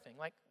of everything.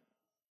 Like,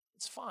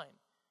 it's fine.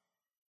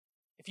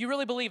 If you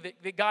really believe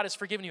that God has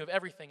forgiven you of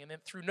everything, and then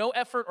through no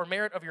effort or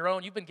merit of your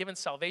own, you've been given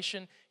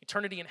salvation,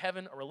 eternity in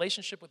heaven, a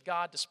relationship with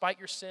God despite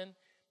your sin,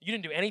 you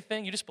didn't do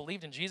anything, you just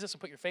believed in Jesus and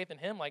put your faith in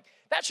him, like,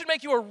 that should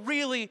make you a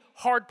really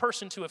hard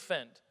person to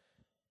offend.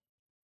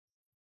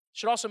 It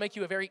should also make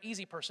you a very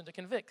easy person to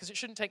convict, because it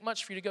shouldn't take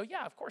much for you to go,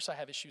 yeah, of course I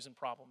have issues and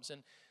problems,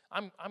 and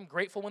I'm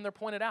grateful when they're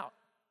pointed out.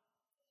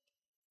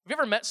 Have you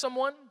ever met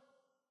someone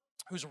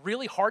who's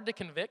really hard to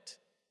convict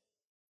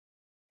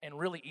and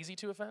really easy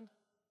to offend?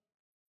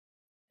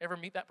 Ever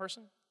meet that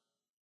person?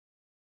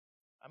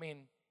 I mean,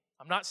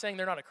 I'm not saying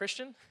they're not a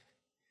Christian.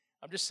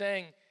 I'm just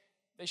saying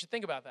they should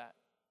think about that,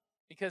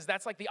 because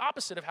that's like the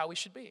opposite of how we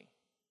should be.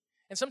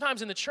 And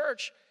sometimes in the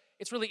church,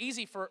 it's really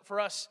easy for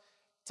us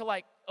to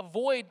like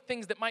avoid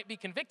things that might be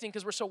convicting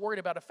because we're so worried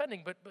about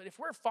offending. But if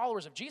we're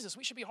followers of Jesus,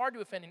 we should be hard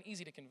to offend and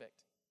easy to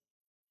convict.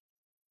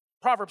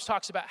 Proverbs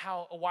talks about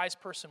how a wise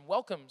person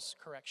welcomes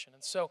correction.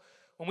 And so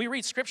when we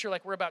read scripture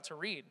like we're about to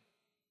read,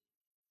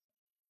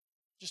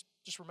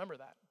 just remember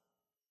that.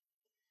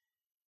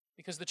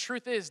 Because the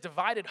truth is,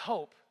 divided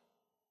hope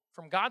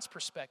from God's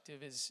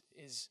perspective is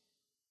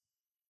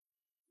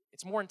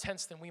it's more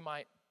intense than we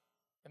might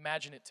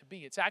imagine it to be.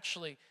 It's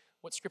actually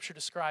what scripture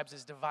describes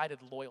as divided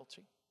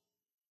loyalty.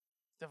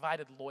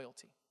 Divided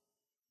loyalty.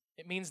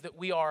 It means that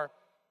we are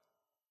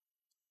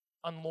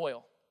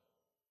unloyal.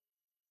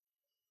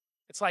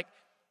 It's like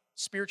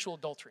spiritual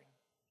adultery.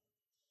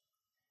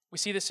 We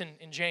see this in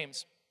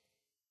James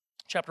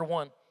chapter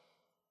 1,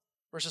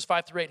 verses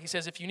 5 through 8. He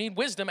says, if you need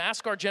wisdom,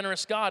 ask our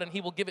generous God, and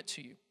he will give it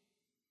to you.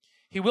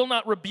 He will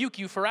not rebuke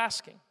you for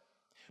asking.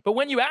 But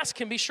when you ask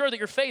him, be sure that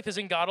your faith is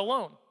in God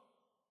alone.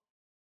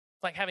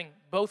 It's like having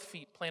both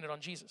feet planted on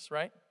Jesus,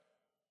 right?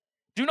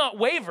 Do not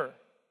waver.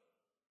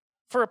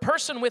 For a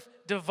person with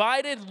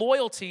divided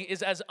loyalty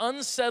is as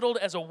unsettled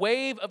as a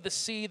wave of the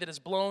sea that is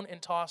blown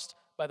and tossed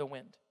by the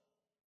wind.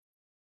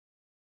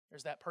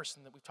 There's that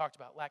person that we've talked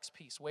about, lacks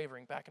peace,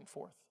 wavering back and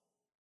forth.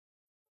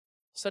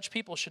 Such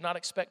people should not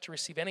expect to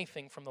receive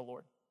anything from the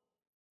Lord.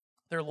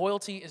 Their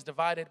loyalty is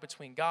divided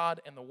between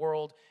God and the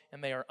world,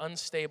 and they are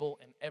unstable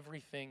in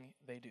everything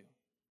they do.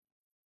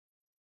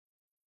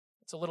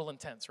 It's a little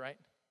intense, right?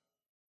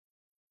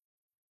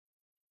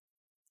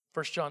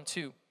 1 John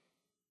 2,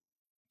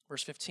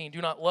 verse 15.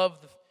 Do not love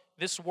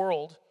this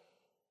world,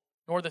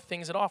 nor the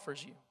things it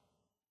offers you.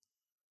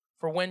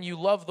 For when you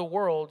love the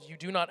world, you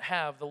do not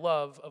have the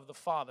love of the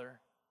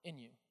Father in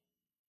you.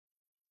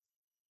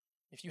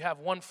 If you have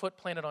one foot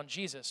planted on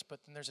Jesus, but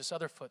then there's this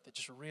other foot that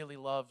just really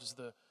loves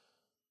the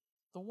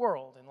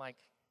world and like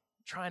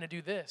trying to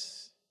do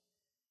this,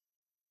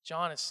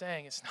 John is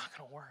saying it's not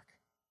going to work.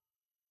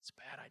 It's a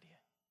bad idea.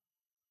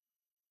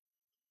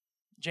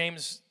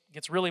 James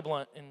gets really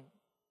blunt in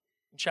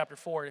chapter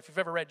 4. If you've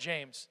ever read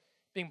James,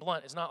 being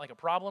blunt is not like a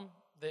problem.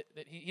 That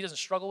he doesn't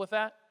struggle with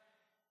that.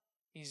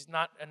 He's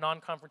not a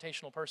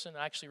non-confrontational person.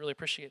 I actually really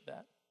appreciate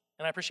that.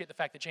 And I appreciate the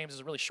fact that James is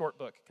a really short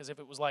book, because if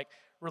it was like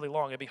really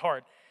long, it'd be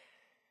hard.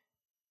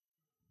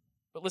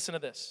 But listen to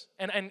this.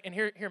 And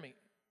hear me.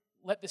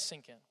 Let this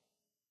sink in.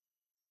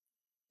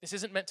 This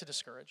isn't meant to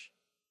discourage.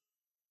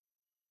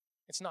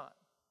 It's not.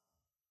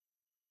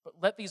 But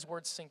let these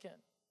words sink in.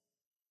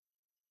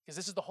 Because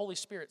this is the Holy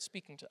Spirit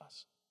speaking to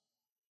us.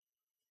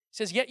 He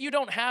says, yet you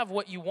don't have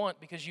what you want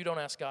because you don't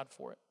ask God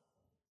for it.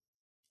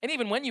 And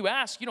even when you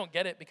ask, you don't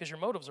get it because your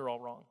motives are all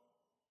wrong.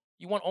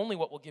 You want only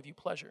what will give you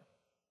pleasure.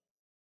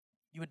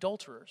 You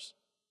adulterers.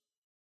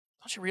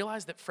 Don't you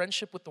realize that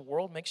friendship with the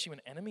world makes you an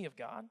enemy of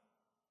God?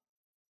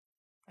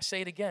 I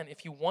say it again.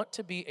 If you want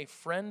to be a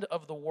friend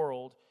of the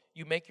world,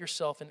 you make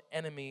yourself an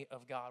enemy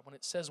of God. When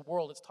it says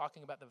world, it's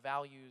talking about the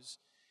values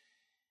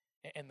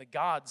and the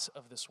gods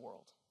of this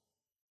world.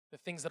 The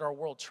things that our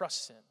world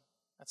trusts in.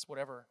 That's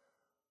whatever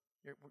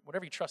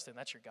you trust in,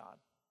 that's your God.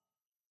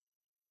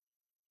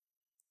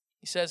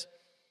 He says,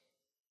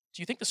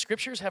 do you think the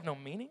scriptures have no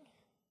meaning?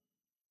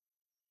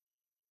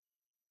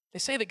 They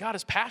say that God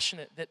is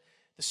passionate, that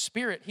the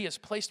Spirit he has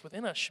placed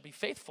within us should be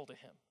faithful to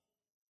him.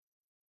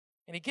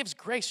 And he gives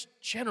grace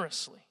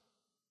generously.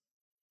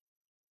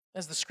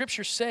 As the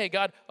scriptures say,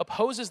 God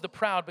opposes the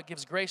proud but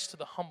gives grace to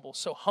the humble.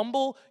 So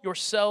humble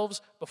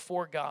yourselves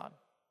before God.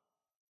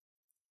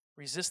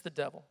 Resist the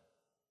devil,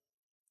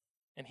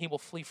 and he will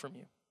flee from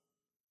you.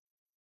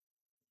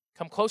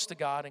 Come close to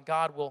God, and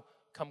God will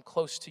come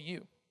close to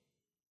you.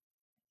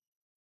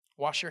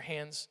 Wash your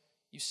hands,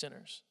 you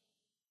sinners,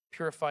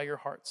 purify your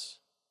hearts,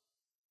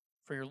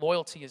 for your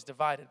loyalty is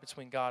divided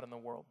between God and the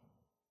world.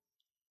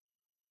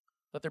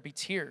 Let there be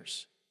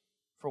tears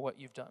for what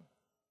you've done.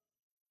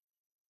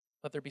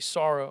 Let there be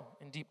sorrow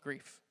and deep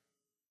grief.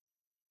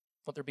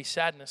 Let there be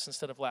sadness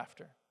instead of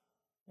laughter,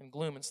 and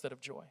gloom instead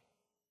of joy.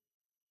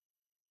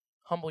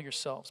 Humble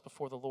yourselves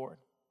before the Lord,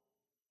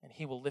 and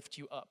he will lift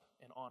you up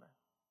in honor.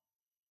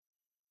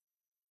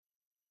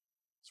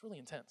 It's really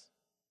intense.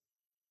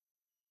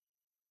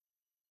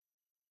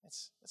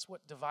 That's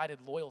what divided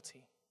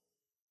loyalty,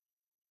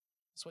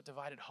 that's what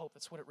divided hope,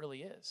 that's what it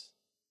really is.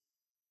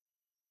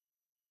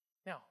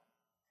 Now,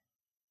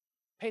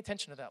 pay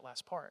attention to that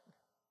last part.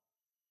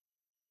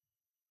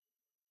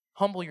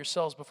 Humble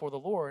yourselves before the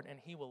Lord, and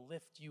he will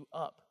lift you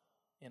up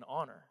in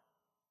honor.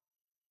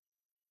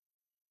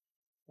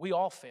 We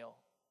all fail.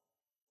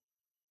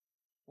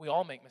 We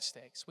all make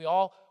mistakes. We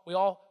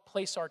all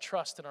place our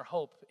trust and our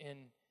hope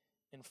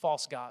in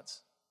false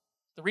gods.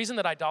 The reason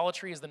that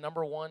idolatry is the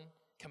number one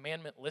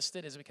commandment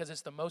listed is because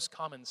it's the most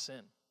common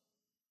sin.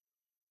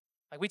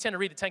 Like, we tend to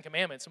read the 10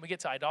 Commandments and we get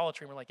to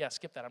idolatry and we're like, yeah,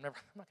 skip that. I'm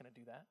not going to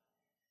do that.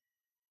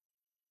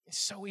 It's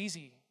so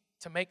easy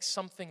to make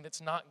something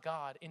that's not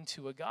God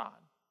into a God.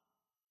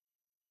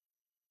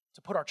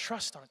 To put our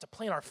trust on it, to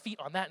plant our feet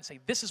on that and say,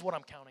 this is what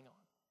I'm counting on.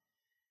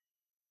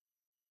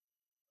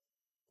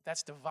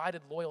 That's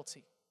divided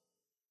loyalty.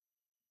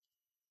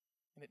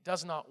 And it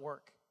does not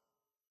work.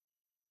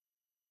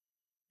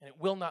 And it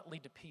will not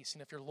lead to peace.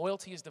 And if your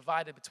loyalty is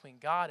divided between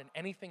God and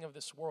anything of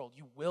this world,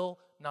 you will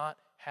not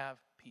have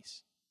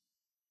peace.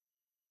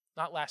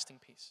 Not lasting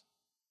peace.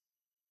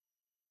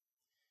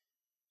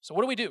 So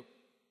what do?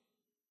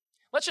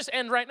 Let's just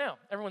end right now.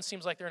 Everyone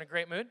seems like they're in a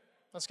great mood.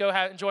 Let's go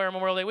enjoy our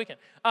Memorial Day weekend.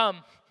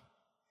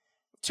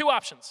 Two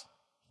options.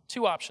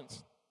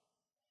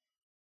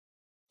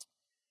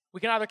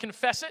 We can either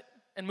confess it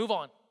and move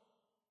on.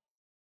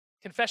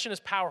 Confession is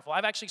powerful.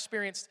 I've actually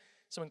experienced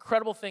some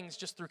incredible things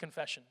just through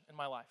confession in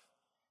my life.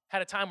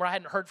 Had a time where I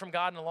hadn't heard from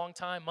God in a long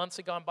time. Months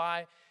had gone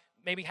by,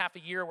 maybe half a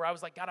year, where I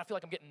was like, God, I feel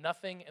like I'm getting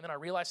nothing. And then I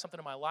realized something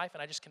in my life,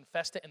 and I just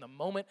confessed it. And the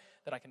moment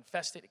that I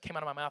confessed it, it came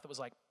out of my mouth. It was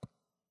like,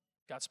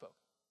 God spoke.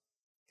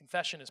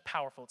 Confession is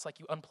powerful. It's like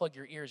you unplug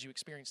your ears, you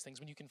experience things.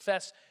 When you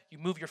confess, you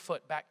move your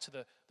foot back to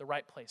the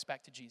right place,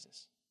 back to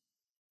Jesus.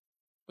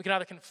 We can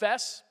either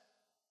confess,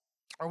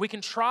 or we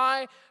can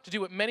try to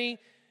do what many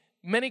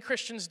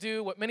Christians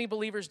do, what many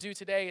believers do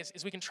today,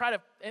 is we can try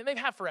to, and they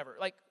have forever,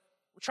 like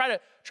try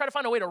to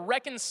find a way to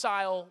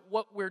reconcile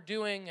what we're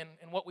doing and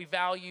what we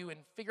value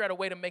and figure out a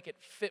way to make it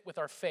fit with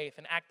our faith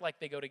and act like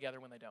they go together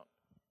when they don't.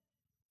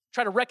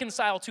 Try to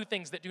reconcile two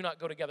things that do not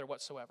go together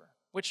whatsoever,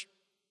 which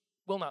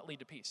will not lead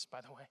to peace, by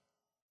the way.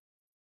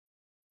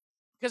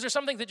 Because there's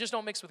some things that just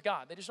don't mix with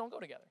God. They just don't go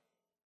together.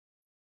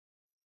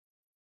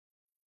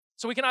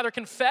 So we can either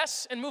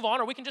confess and move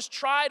on, or we can just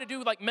try to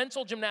do like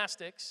mental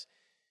gymnastics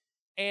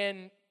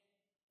and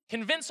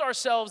convince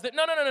ourselves that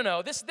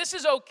no, this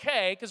is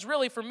okay, because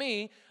really for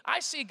me, I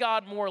see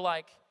God more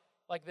like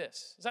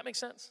this. Does that make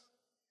sense?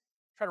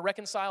 Try to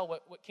reconcile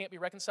what can't be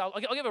reconciled.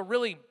 I'll give a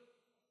really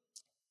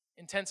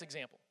intense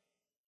example.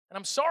 And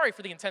I'm sorry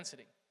for the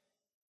intensity.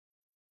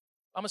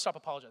 I'm going to stop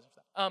apologizing for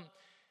that.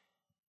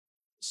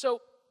 So,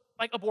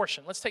 like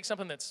abortion. Let's take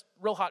something that's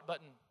real hot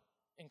button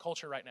in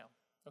culture right now,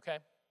 okay?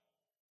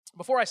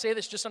 Before I say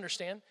this, just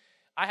understand,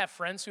 I have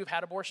friends who have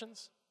had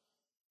abortions.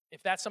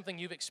 If that's something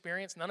you've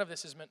experienced, none of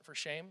this is meant for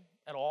shame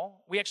at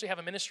all. We actually have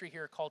a ministry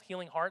here called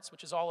Healing Hearts,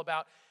 which is all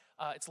about,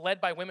 it's led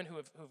by women who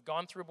have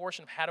gone through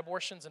abortion, have had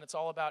abortions, and it's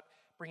all about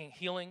bringing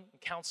healing and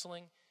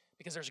counseling,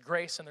 because there's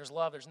grace and there's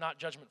love. There's not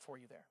judgment for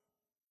you there.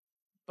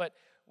 But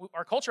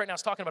our culture right now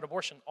is talking about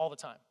abortion all the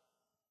time.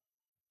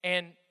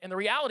 And the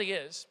reality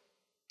is,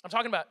 I'm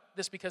talking about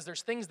this because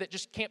there's things that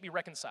just can't be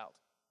reconciled.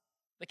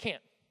 They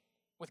can't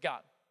with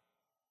God.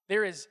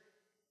 There is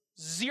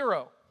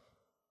zero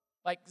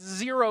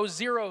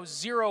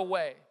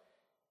way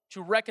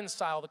to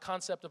reconcile the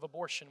concept of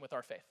abortion with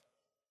our faith.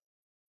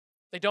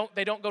 They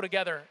don't go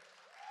together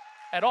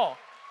at all.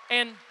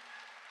 And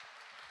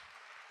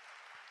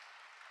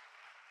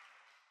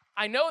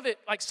I know that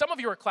like some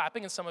of you are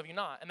clapping and some of you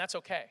not, and that's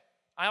okay.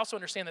 I also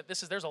understand that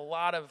there's a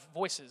lot of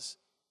voices.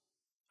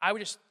 I would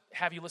just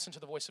have you listen to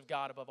the voice of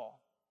God above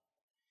all.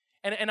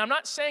 And I'm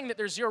not saying that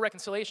there's zero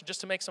reconciliation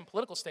just to make some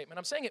political statement.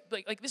 I'm saying it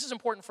like this is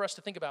important for us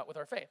to think about with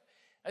our faith.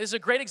 This is a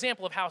great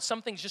example of how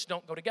some things just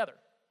don't go together,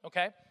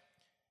 okay?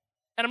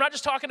 And I'm not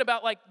just talking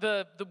about like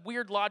the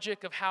weird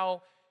logic of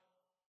how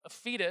a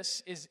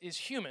fetus is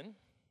human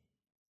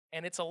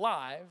and it's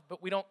alive,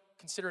 but we don't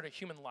consider it a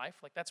human life.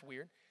 Like, that's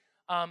weird.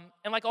 And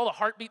like all the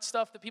heartbeat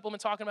stuff that people have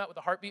been talking about with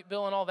the heartbeat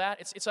bill and all that,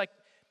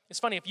 it's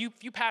funny, if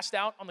you passed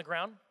out on the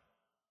ground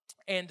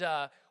and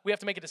we have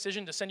to make a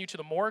decision to send you to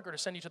the morgue or to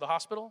send you to the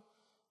hospital,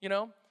 you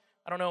know?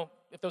 I don't know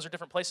if those are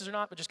different places or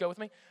not, but just go with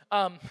me.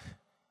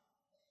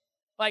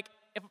 Like,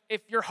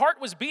 if your heart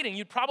was beating,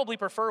 you'd probably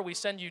prefer we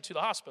send you to the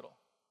hospital.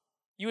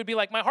 You would be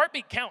like, my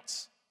heartbeat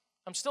counts.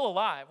 I'm still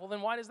alive. Well,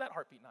 then why does that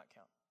heartbeat not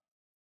count?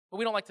 But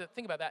we don't like to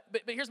think about that.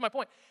 But here's my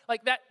point.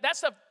 Like, that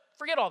stuff,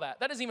 forget all that.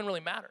 That doesn't even really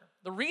matter.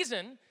 The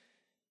reason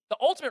The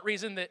ultimate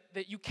reason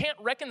that you can't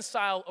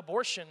reconcile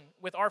abortion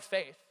with our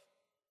faith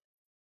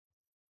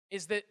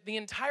is that the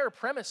entire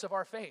premise of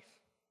our faith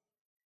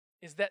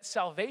is that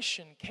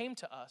salvation came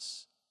to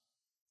us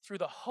through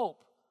the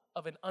hope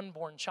of an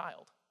unborn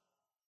child.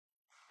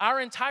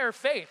 Our entire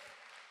faith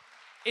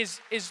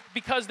is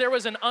because there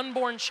was an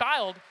unborn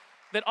child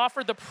that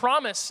offered the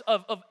promise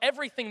of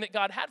everything that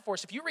God had for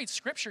us. If you read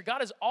Scripture,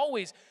 God is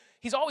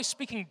He's always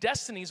speaking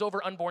destinies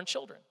over unborn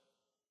children.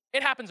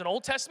 It happens in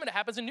Old Testament, it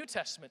happens in New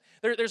Testament.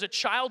 There's a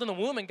child in the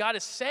womb, and God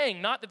is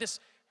saying, not that this,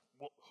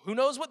 well, who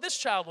knows what this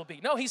child will be?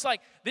 No, he's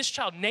like, this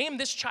child, name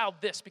this child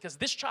this, because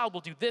this child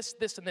will do this,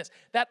 this, and this.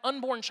 That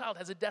unborn child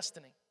has a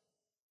destiny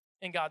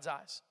in God's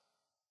eyes.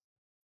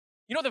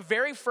 You know the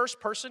very first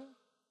person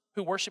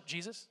who worshiped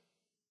Jesus?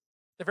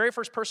 The very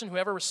first person who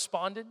ever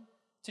responded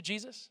to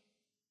Jesus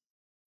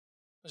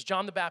was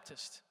John the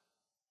Baptist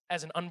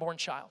as an unborn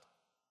child.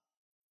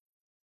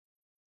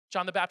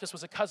 John the Baptist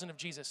was a cousin of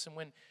Jesus, and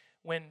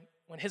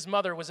when his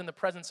mother was in the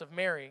presence of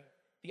Mary,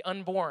 the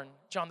unborn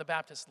John the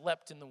Baptist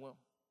leapt in the womb.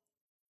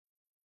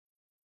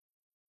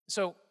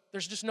 So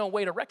there's just no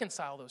way to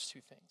reconcile those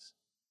two things.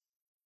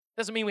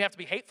 Doesn't mean we have to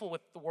be hateful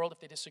with the world if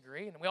they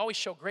disagree, and we always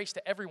show grace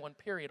to everyone,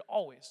 period,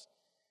 always.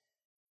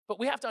 But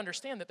we have to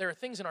understand that there are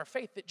things in our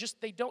faith that just,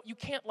 you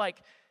can't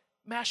like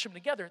mash them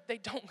together. They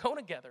don't go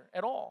together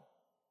at all.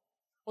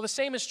 Well, the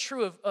same is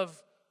true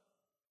of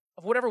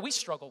whatever we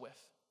struggle with.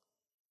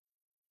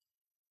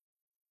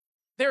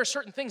 There are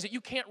certain things that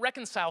you can't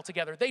reconcile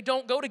together. They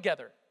don't go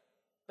together.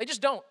 They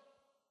just don't.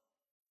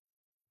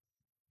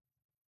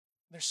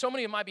 There's so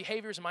many of my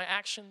behaviors and my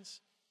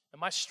actions and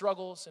my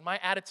struggles and my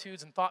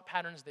attitudes and thought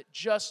patterns that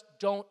just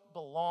don't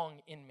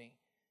belong in me.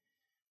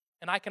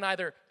 And I can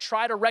either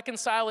try to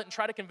reconcile it and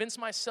try to convince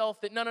myself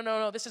that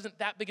no, this isn't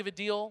that big of a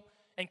deal,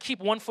 and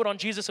keep one foot on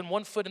Jesus and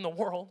one foot in the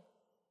world.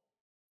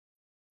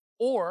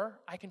 Or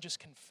I can just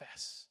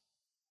confess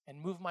and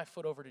move my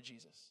foot over to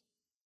Jesus.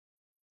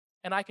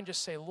 And I can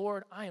just say,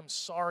 Lord, I am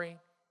sorry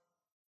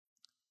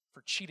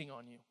for cheating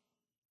on you.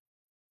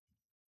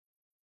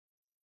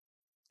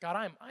 God,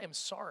 I am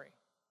sorry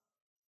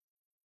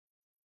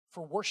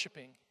for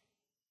worshiping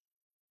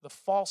the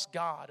false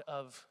god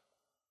of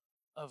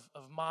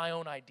my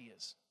own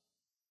ideas,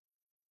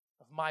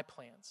 of my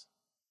plans.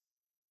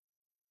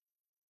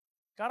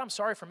 God, I'm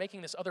sorry for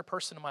making this other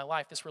person in my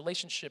life, this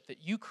relationship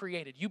that you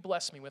created, you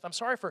blessed me with. I'm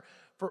sorry for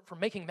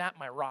making that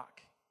my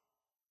rock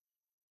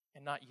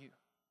and not you.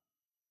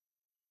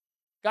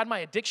 God, my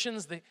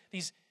addictions,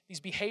 these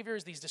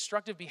behaviors, these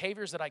destructive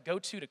behaviors that I go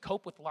to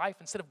cope with life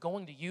instead of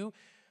going to you,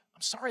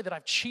 I'm sorry that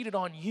I've cheated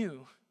on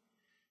you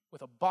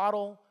with a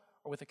bottle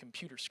or with a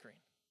computer screen.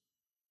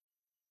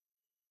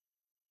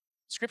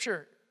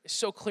 Scripture is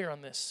so clear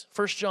on this.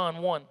 1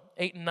 John 1,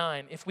 8 and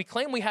 9. If we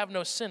claim we have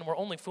no sin, we're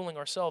only fooling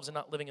ourselves and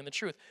not living in the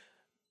truth.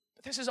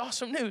 But this is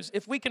awesome news.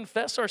 If we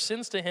confess our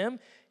sins to him,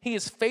 he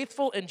is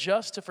faithful and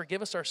just to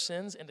forgive us our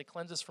sins and to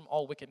cleanse us from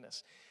all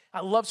wickedness. I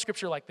love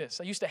scripture like this.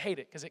 I used to hate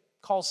it because it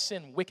calls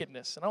sin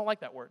wickedness, and I don't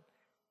like that word.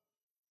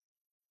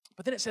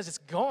 But then it says it's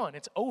gone,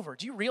 it's over.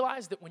 Do you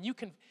realize that this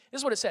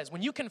is what it says,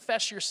 when you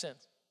confess your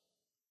sins,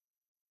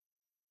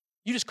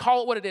 you just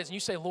call it what it is, and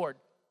you say, Lord,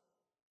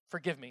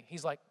 forgive me.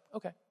 He's like,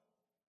 okay.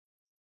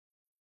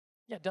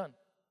 Yeah, done.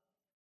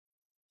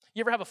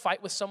 You ever have a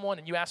fight with someone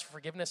and you ask for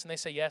forgiveness and they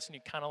say yes, and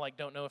you kind of like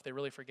don't know if they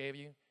really forgave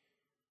you?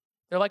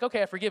 They're like,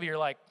 okay, I forgive you. You're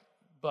like,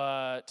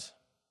 but,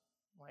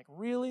 like,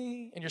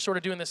 really? And you're sort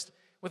of doing this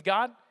with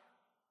God.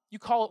 You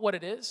call it what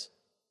it is.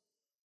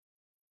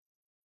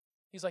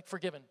 He's like,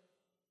 forgiven.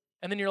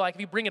 And then you're like,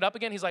 if you bring it up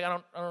again, he's like, I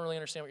don't really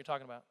understand what you're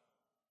talking about.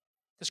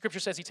 The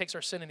scripture says he takes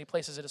our sin and he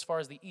places it as far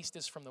as the east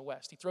is from the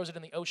west. He throws it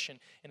in the ocean,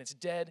 and it's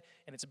dead,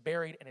 and it's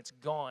buried, and it's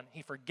gone.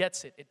 He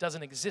forgets it. It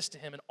doesn't exist to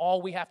him, and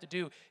all we have to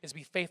do is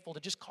be faithful to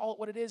just call it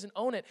what it is and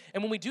own it.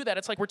 And when we do that,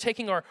 it's like we're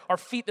taking our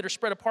feet that are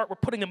spread apart, we're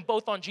putting them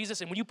both on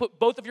Jesus, and when you put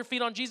both of your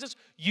feet on Jesus,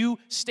 you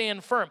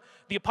stand firm.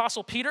 The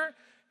Apostle Peter,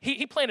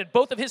 he planted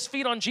both of his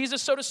feet on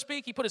Jesus, so to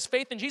speak. He put his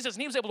faith in Jesus,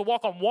 and he was able to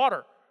walk on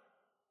water.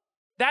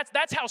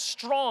 That's how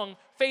strong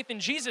faith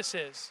in Jesus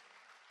is.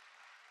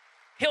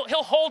 He'll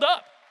hold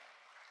up.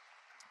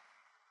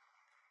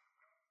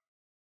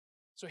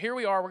 So here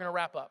we are, we're going to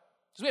wrap up.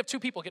 Because we have 2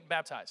 people getting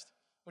baptized,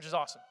 which is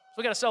awesome. So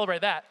we got to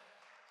celebrate that.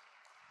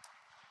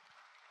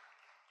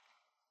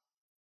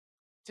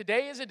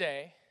 Today is a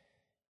day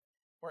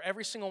where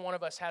every single one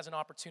of us has an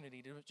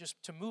opportunity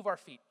to move our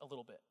feet a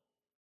little bit.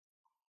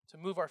 To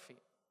move our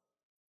feet.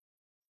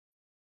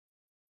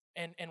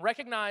 And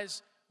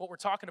recognize what we're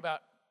talking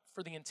about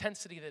for the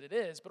intensity that it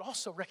is, but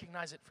also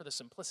recognize it for the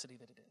simplicity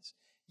that it is.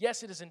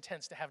 Yes, it is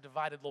intense to have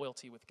divided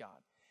loyalty with God.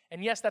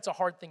 And yes, that's a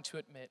hard thing to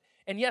admit.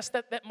 And yes,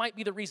 that might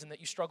be the reason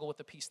that you struggle with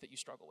the peace that you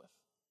struggle with.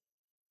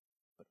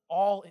 But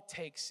all it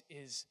takes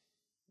is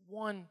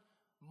one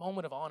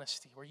moment of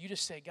honesty where you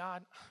just say,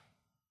 God,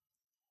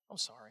 I'm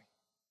sorry.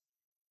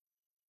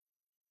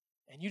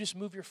 And you just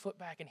move your foot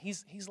back, and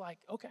he's like,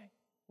 okay,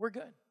 we're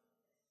good.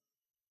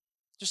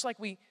 Just like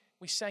we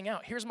sang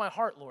out, here's my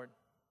heart, Lord.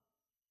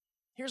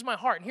 Here's my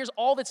heart, and here's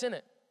all that's in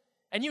it.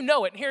 And you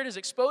know it, and here it is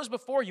exposed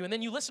before you, and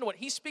then you listen to what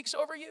he speaks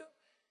over you,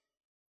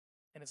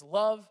 and it's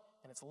love,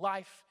 and it's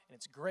life, and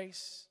it's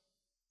grace,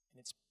 and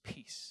it's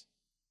peace.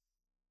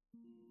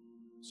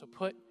 So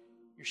put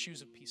your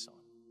shoes of peace on.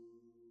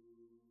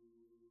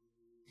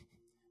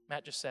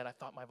 Matt just said, I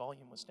thought my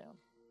volume was down.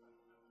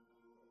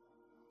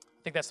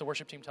 I think that's the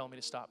worship team telling me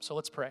to stop, so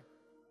let's pray.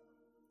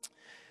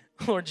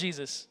 Lord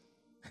Jesus,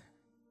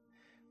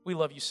 we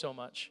love you so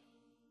much.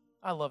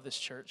 I love this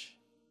church.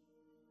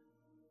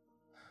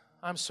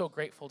 I'm so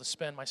grateful to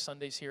spend my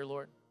Sundays here,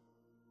 Lord.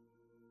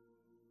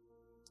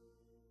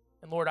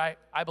 And Lord, I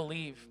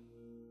believe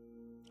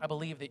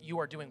that you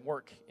are doing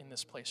work in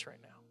this place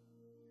right now.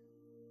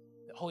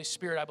 That Holy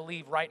Spirit, I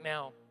believe right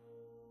now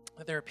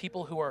that there are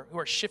people who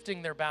are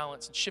shifting their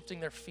balance and shifting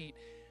their feet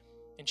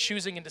and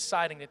choosing and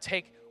deciding to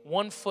take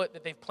one foot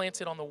that they've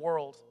planted on the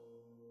world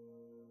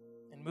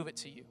and move it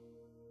to you.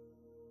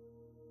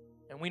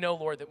 And we know,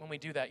 Lord, that when we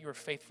do that, you are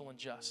faithful and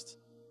just.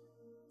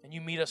 And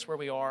you meet us where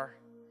we are,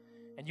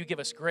 and you give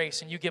us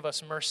grace, and you give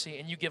us mercy,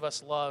 and you give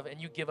us love,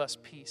 and you give us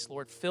peace.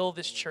 Lord, fill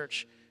this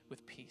church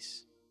with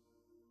peace.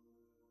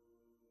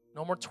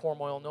 No more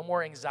turmoil, no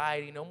more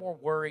anxiety, no more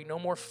worry, no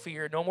more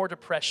fear, no more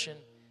depression,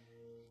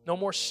 no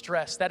more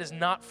stress. That is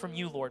not from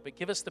you, Lord, but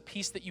give us the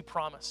peace that you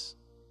promise.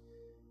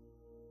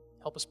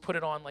 Help us put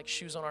it on like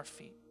shoes on our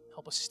feet.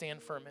 Help us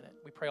stand for a minute.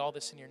 We pray all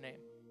this in your name.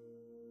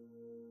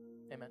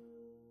 Amen.